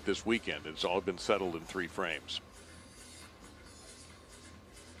happened yet this weekend. It's all been settled in 3 frames.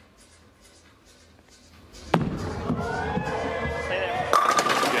 Yeah,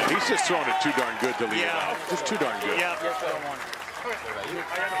 he's just throwing it too darn good to leave it out. Just too darn good. Yeah.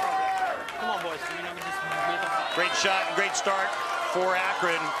 Come on, boys. Great shot and great start for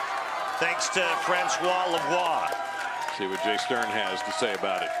Akron, thanks to Francois Lavoie. See what Jay Stern has to say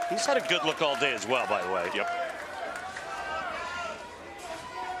about it. He's had a good look all day as well, by the way. Yep.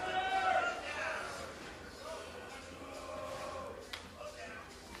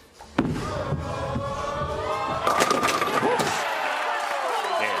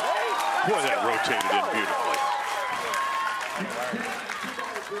 Boy, that rotated in beautifully.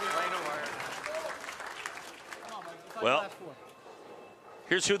 Well,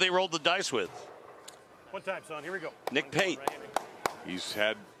 here's who they rolled the dice with. One time, son. Here we go. Nick Pate. He's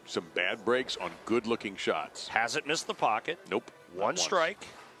had some bad breaks on good-looking shots. Hasn't missed the pocket. Nope. One strike.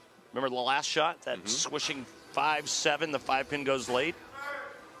 Remember the last shot? That swishing 5-7. The 5-pin goes late.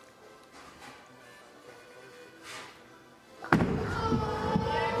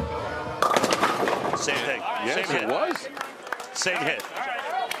 Same thing. Yes, Same it hit. was. Same hit.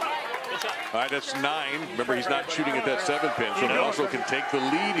 All right, that's 9. Remember, he's not shooting at that 7-pin, so Muscle can take the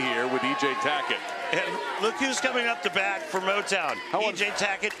lead here with E.J. Tackett. And look who's coming up to bat for Motown. E.J.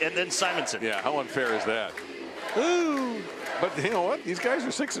 Tackett and then Simonson. Yeah, how unfair is that? Ooh. But you know what? These guys are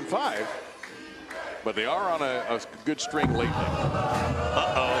 6-5. But they are on a good string lately.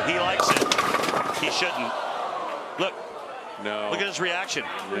 Uh-oh, he likes it. He shouldn't. Look. No. Look at his reaction.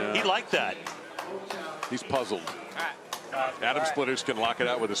 Yeah. He liked that. He's puzzled. Atom Splitters can lock it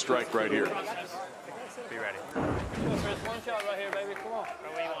out with a strike right here. Be ready. One shot right here, baby. Come on.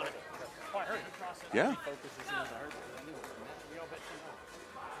 Where you want it? Yeah.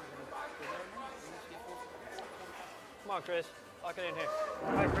 Come on, Chris. Lock it in here.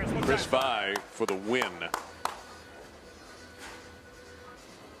 All right, Chris Vi for the win.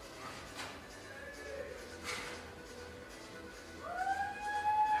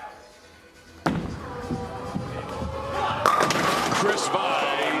 Chris Vi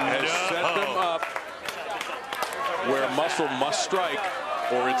has set them up where Muscle must strike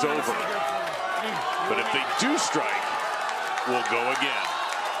or it's over. But if they do strike, we'll go again.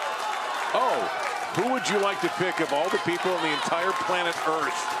 Oh, who would you like to pick of all the people on the entire planet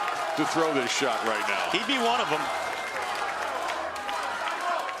Earth to throw this shot right now? He'd be one of them.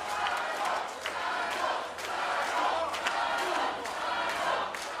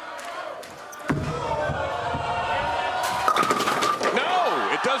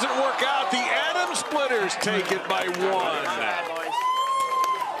 Doesn't work out. The Atom Splitters take it by 1.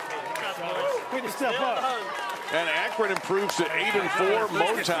 Way to step up. And Akron improves to 8-4.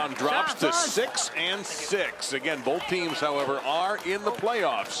 Motown drops to 6-6. Again, both teams, however, are in the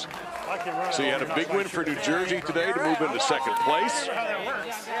playoffs. So you had a big win for New Jersey today to move into 2nd place.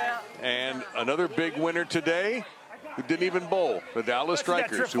 And another big winner today who didn't even bowl, the Dallas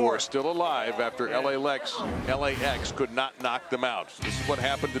Strikers, who are still alive after LAX could not knock them out. This is what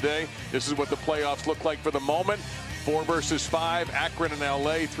happened today. This is what the playoffs look like for the moment. 4 versus 5, Akron and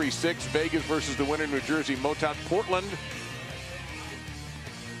LA, 3-6. Vegas versus the winner, New Jersey, Motown. Portland,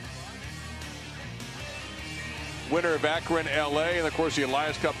 winner of Akron, LA, and of course the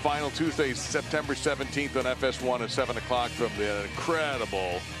Elias Cup final Tuesday, September 17th on FS1 at 7 o'clock from the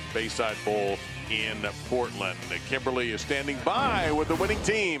incredible Bayside Bowl in Portland. Kimberly is standing by with the winning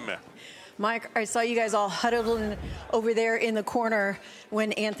team. Mike, I saw you guys all huddled over there in the corner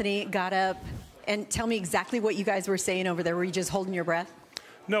when Anthony got up. And tell me exactly what you guys were saying over there. Were you just holding your breath?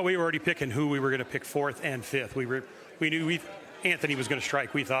 No, we were already picking who we were going to pick 4th and 5th. We knew Anthony was going to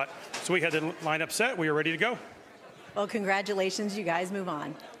strike, we thought. So we had the lineup set. We were ready to go. Well, congratulations. You guys move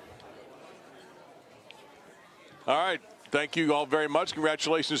on. All right. Thank you all very much.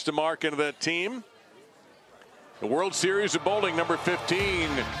 Congratulations to Mark and the team. The World Series of Bowling, number 15.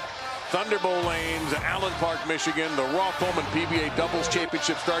 Thunderbowl Lanes, Allen Park, Michigan. The Roth Coleman PBA Doubles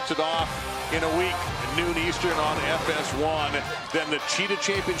Championship starts it off in a week, noon Eastern on FS1. Then the Cheetah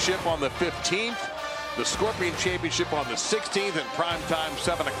Championship on the 15th. The Scorpion Championship on the 16th, and prime time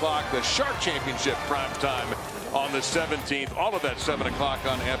 7 o'clock. The Shark Championship prime time on the 17th. All of that 7 o'clock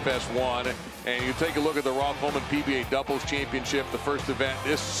on FS1. And you take a look at the Roth Coleman PBA Doubles Championship, the first event.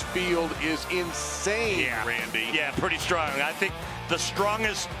 This field is insane, Randy. Yeah, pretty strong. I think the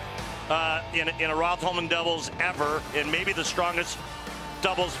strongest in a Roth Coleman doubles ever, and maybe the strongest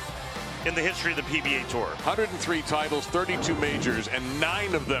doubles in the history of the PBA Tour. 103 titles, 32 majors, and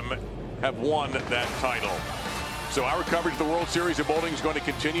 9 of them have won that title. So our coverage of the World Series of Bowling is going to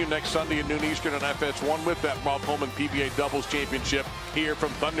continue next Sunday at noon Eastern on FS1 with that Rob Holman PBA Doubles Championship here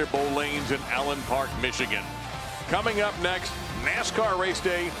from Thunderbowl Lanes in Allen Park, Michigan. Coming up next, NASCAR Race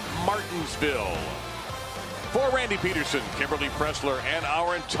Day, Martinsville. For Randy Peterson, Kimberly Pressler, and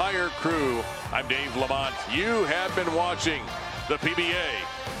our entire crew, I'm Dave Lamont. You have been watching the PBA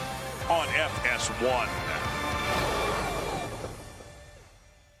on FS1.